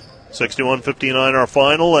right. 61-59 our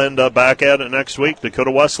final, and back at it next week. Dakota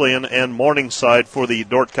Wesleyan and Morningside for the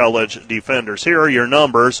Dordt College Defenders. Here are your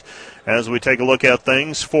numbers as we take a look at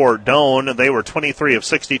things. For Doane, they were 23 of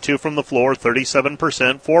 62 from the floor,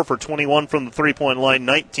 37%, 4 for 21 from the three-point line,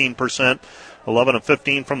 19%, 11 of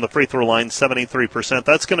 15 from the free throw line, 73%.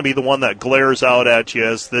 That's going to be the one that glares out at you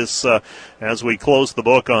as we close the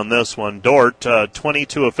book on this one. Dordt,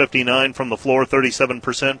 22 of 59 from the floor,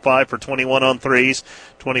 37%, 5 for 21 on threes,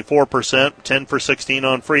 24%, 10 for 16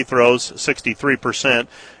 on free throws, 63%.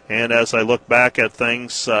 And as I look back at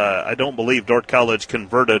things, I don't believe Dordt College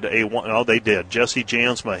converted a one. Oh, they did. Jesse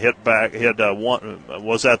Jansma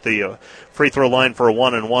was at the free throw line for a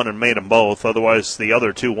 1-and-1 and made them both. Otherwise, the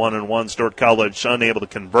other two 1-and-1s, Dordt College unable to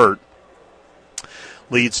convert.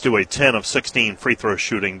 Leads to a 10 of 16 free throw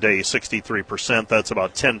shooting day, 63%. That's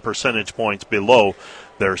about 10 percentage points below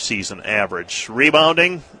their season average.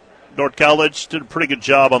 Rebounding, Dordt College did a pretty good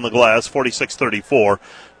job on the glass, 46-34.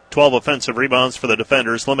 12 offensive rebounds for the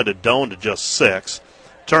defenders, limited Doane to just 6.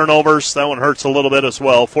 Turnovers, that one hurts a little bit as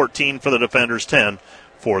well, 14 for the defenders, 10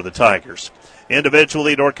 for the Tigers.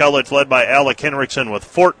 Individually, Dordt College led by Alec Henriksen with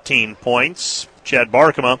 14 points. Chad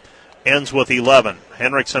Barkema ends with 11.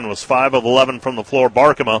 Henriksen was 5 of 11 from the floor.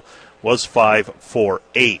 Barkema was 5 for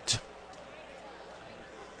 8.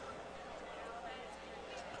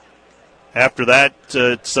 After that,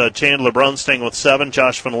 it's Chandler Brunsting with 7,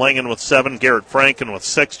 Josh Van Langen with 7, Garrett Franken with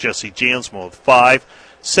 6, Jesse Jansma with 5,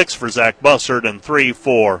 6 for Zach Bussard, and 3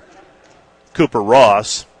 for Cooper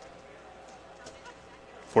Ross.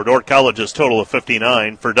 For Dordt College's total of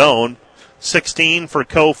 59. For Doane, 16 for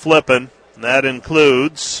Co Flippen, and that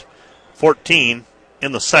includes 14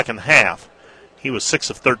 in the second half. He was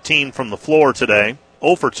 6 of 13 from the floor today,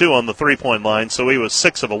 0 for 2 on the three-point line, so he was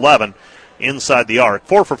 6 of 11 inside the arc,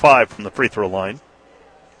 4 for 5 from the free throw line.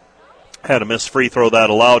 Had a missed free throw that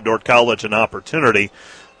allowed Dordt College an opportunity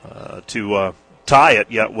to tie it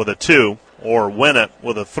yet with a 2 or win it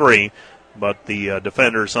with a 3, but the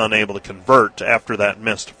defenders unable to convert after that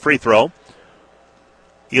missed free throw.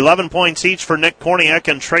 11 points each for Nick Korniak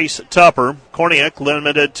and Trace Tupper. Korniak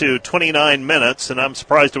limited to 29 minutes, and I'm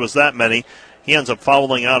surprised it was that many. He ends up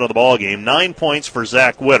fouling out of the ballgame. 9 points for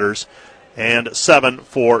Zach Witters and 7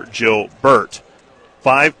 for Joe Burt.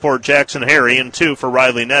 5 for Jackson Harry and 2 for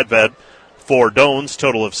Riley Nedved for Doane's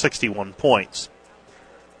total of 61 points.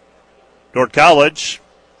 Dordt College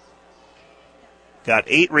got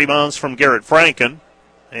 8 rebounds from Garrett Franken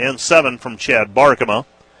and 7 from Chad Barkema.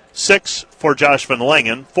 6 for Josh Van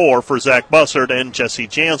Langen, 4 for Zach Bussard and Jesse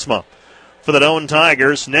Jansma. For the Doane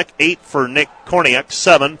Tigers, 8 for Nick Korniak,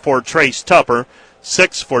 7 for Trace Tupper,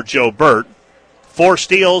 6 for Joe Burt. 4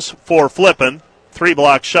 steals for Flippen, 3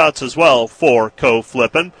 block shots as well for Co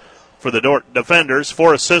Flippen. For the Dordt defenders,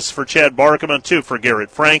 4 assists for Chad Barkema, 2 for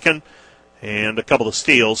Garrett Franken, and a couple of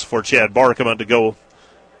steals for Chad Barkema to go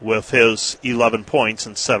with his 11 points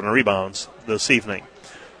and 7 rebounds this evening.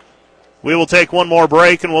 We will take one more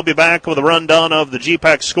break, and we'll be back with a rundown of the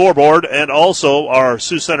GPAC scoreboard and also our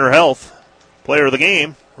Sioux Center Health player of the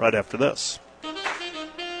game right after this.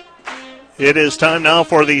 It is time now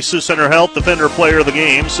for the Sioux Center Health Defender Player of the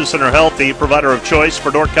Game. Sioux Center Health, the provider of choice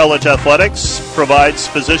for Dordt College athletics, provides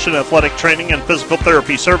physician athletic training and physical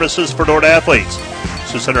therapy services for Dordt athletes.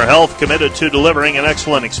 Sioux Center Health committed to delivering an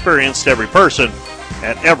excellent experience to every person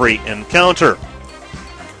at every encounter.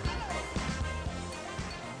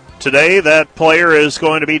 Today, that player is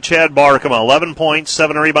going to be Chad Barkema. 11 points,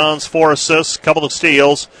 7 rebounds, 4 assists, couple of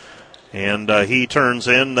steals, and he turns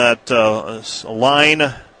in that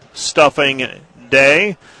line stuffing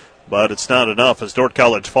day, but it's not enough as Dordt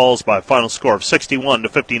College falls by a final score of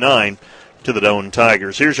 61-59 to the Doane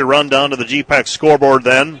Tigers. Here's your rundown to the GPAC scoreboard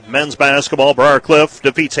then. Men's basketball, Briarcliff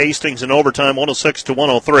defeats Hastings in overtime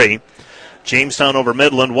 106-103. Jamestown over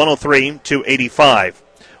Midland 103-85.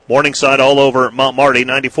 Morningside all over Mount Marty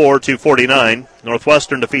 94-49.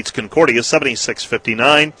 Northwestern defeats Concordia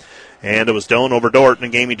 76-59. And it was Doane over Dordt in a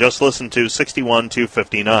game you just listened to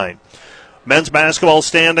 61-59. Men's basketball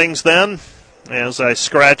standings then. As I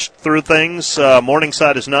scratched through things,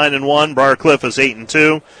 Morningside is 9-1. Briarcliff is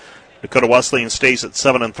 8-2. Dakota Wesleyan stays at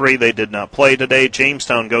 7-3. They did not play today.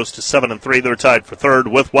 Jamestown goes to 7-3. They're tied for third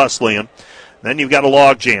with Wesleyan. Then you've got a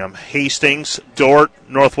logjam. Hastings, Dordt,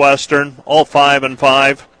 Northwestern, all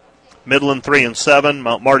 5-5. Midland 3-7.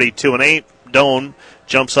 Mount Marty 2-8. Doane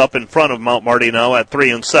jumps up in front of Mount Marty now at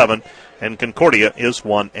 3-7. And Concordia is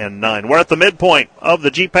 1-9. We're at the midpoint of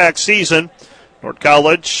the GPAC season. Dordt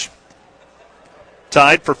College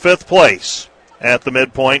tied for 5th place at the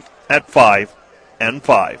midpoint at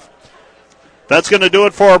 5-5. That's going to do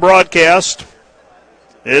it for our broadcast.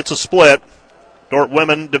 It's a split. Dordt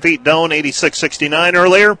women defeat Doane 86-69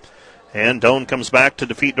 earlier, and Doane comes back to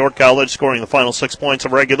defeat Dordt College, scoring the final 6 points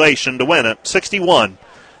of regulation to win it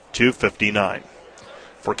 61-59.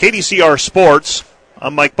 For KDCR Sports,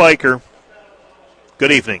 I'm Mike Biker.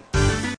 Good evening.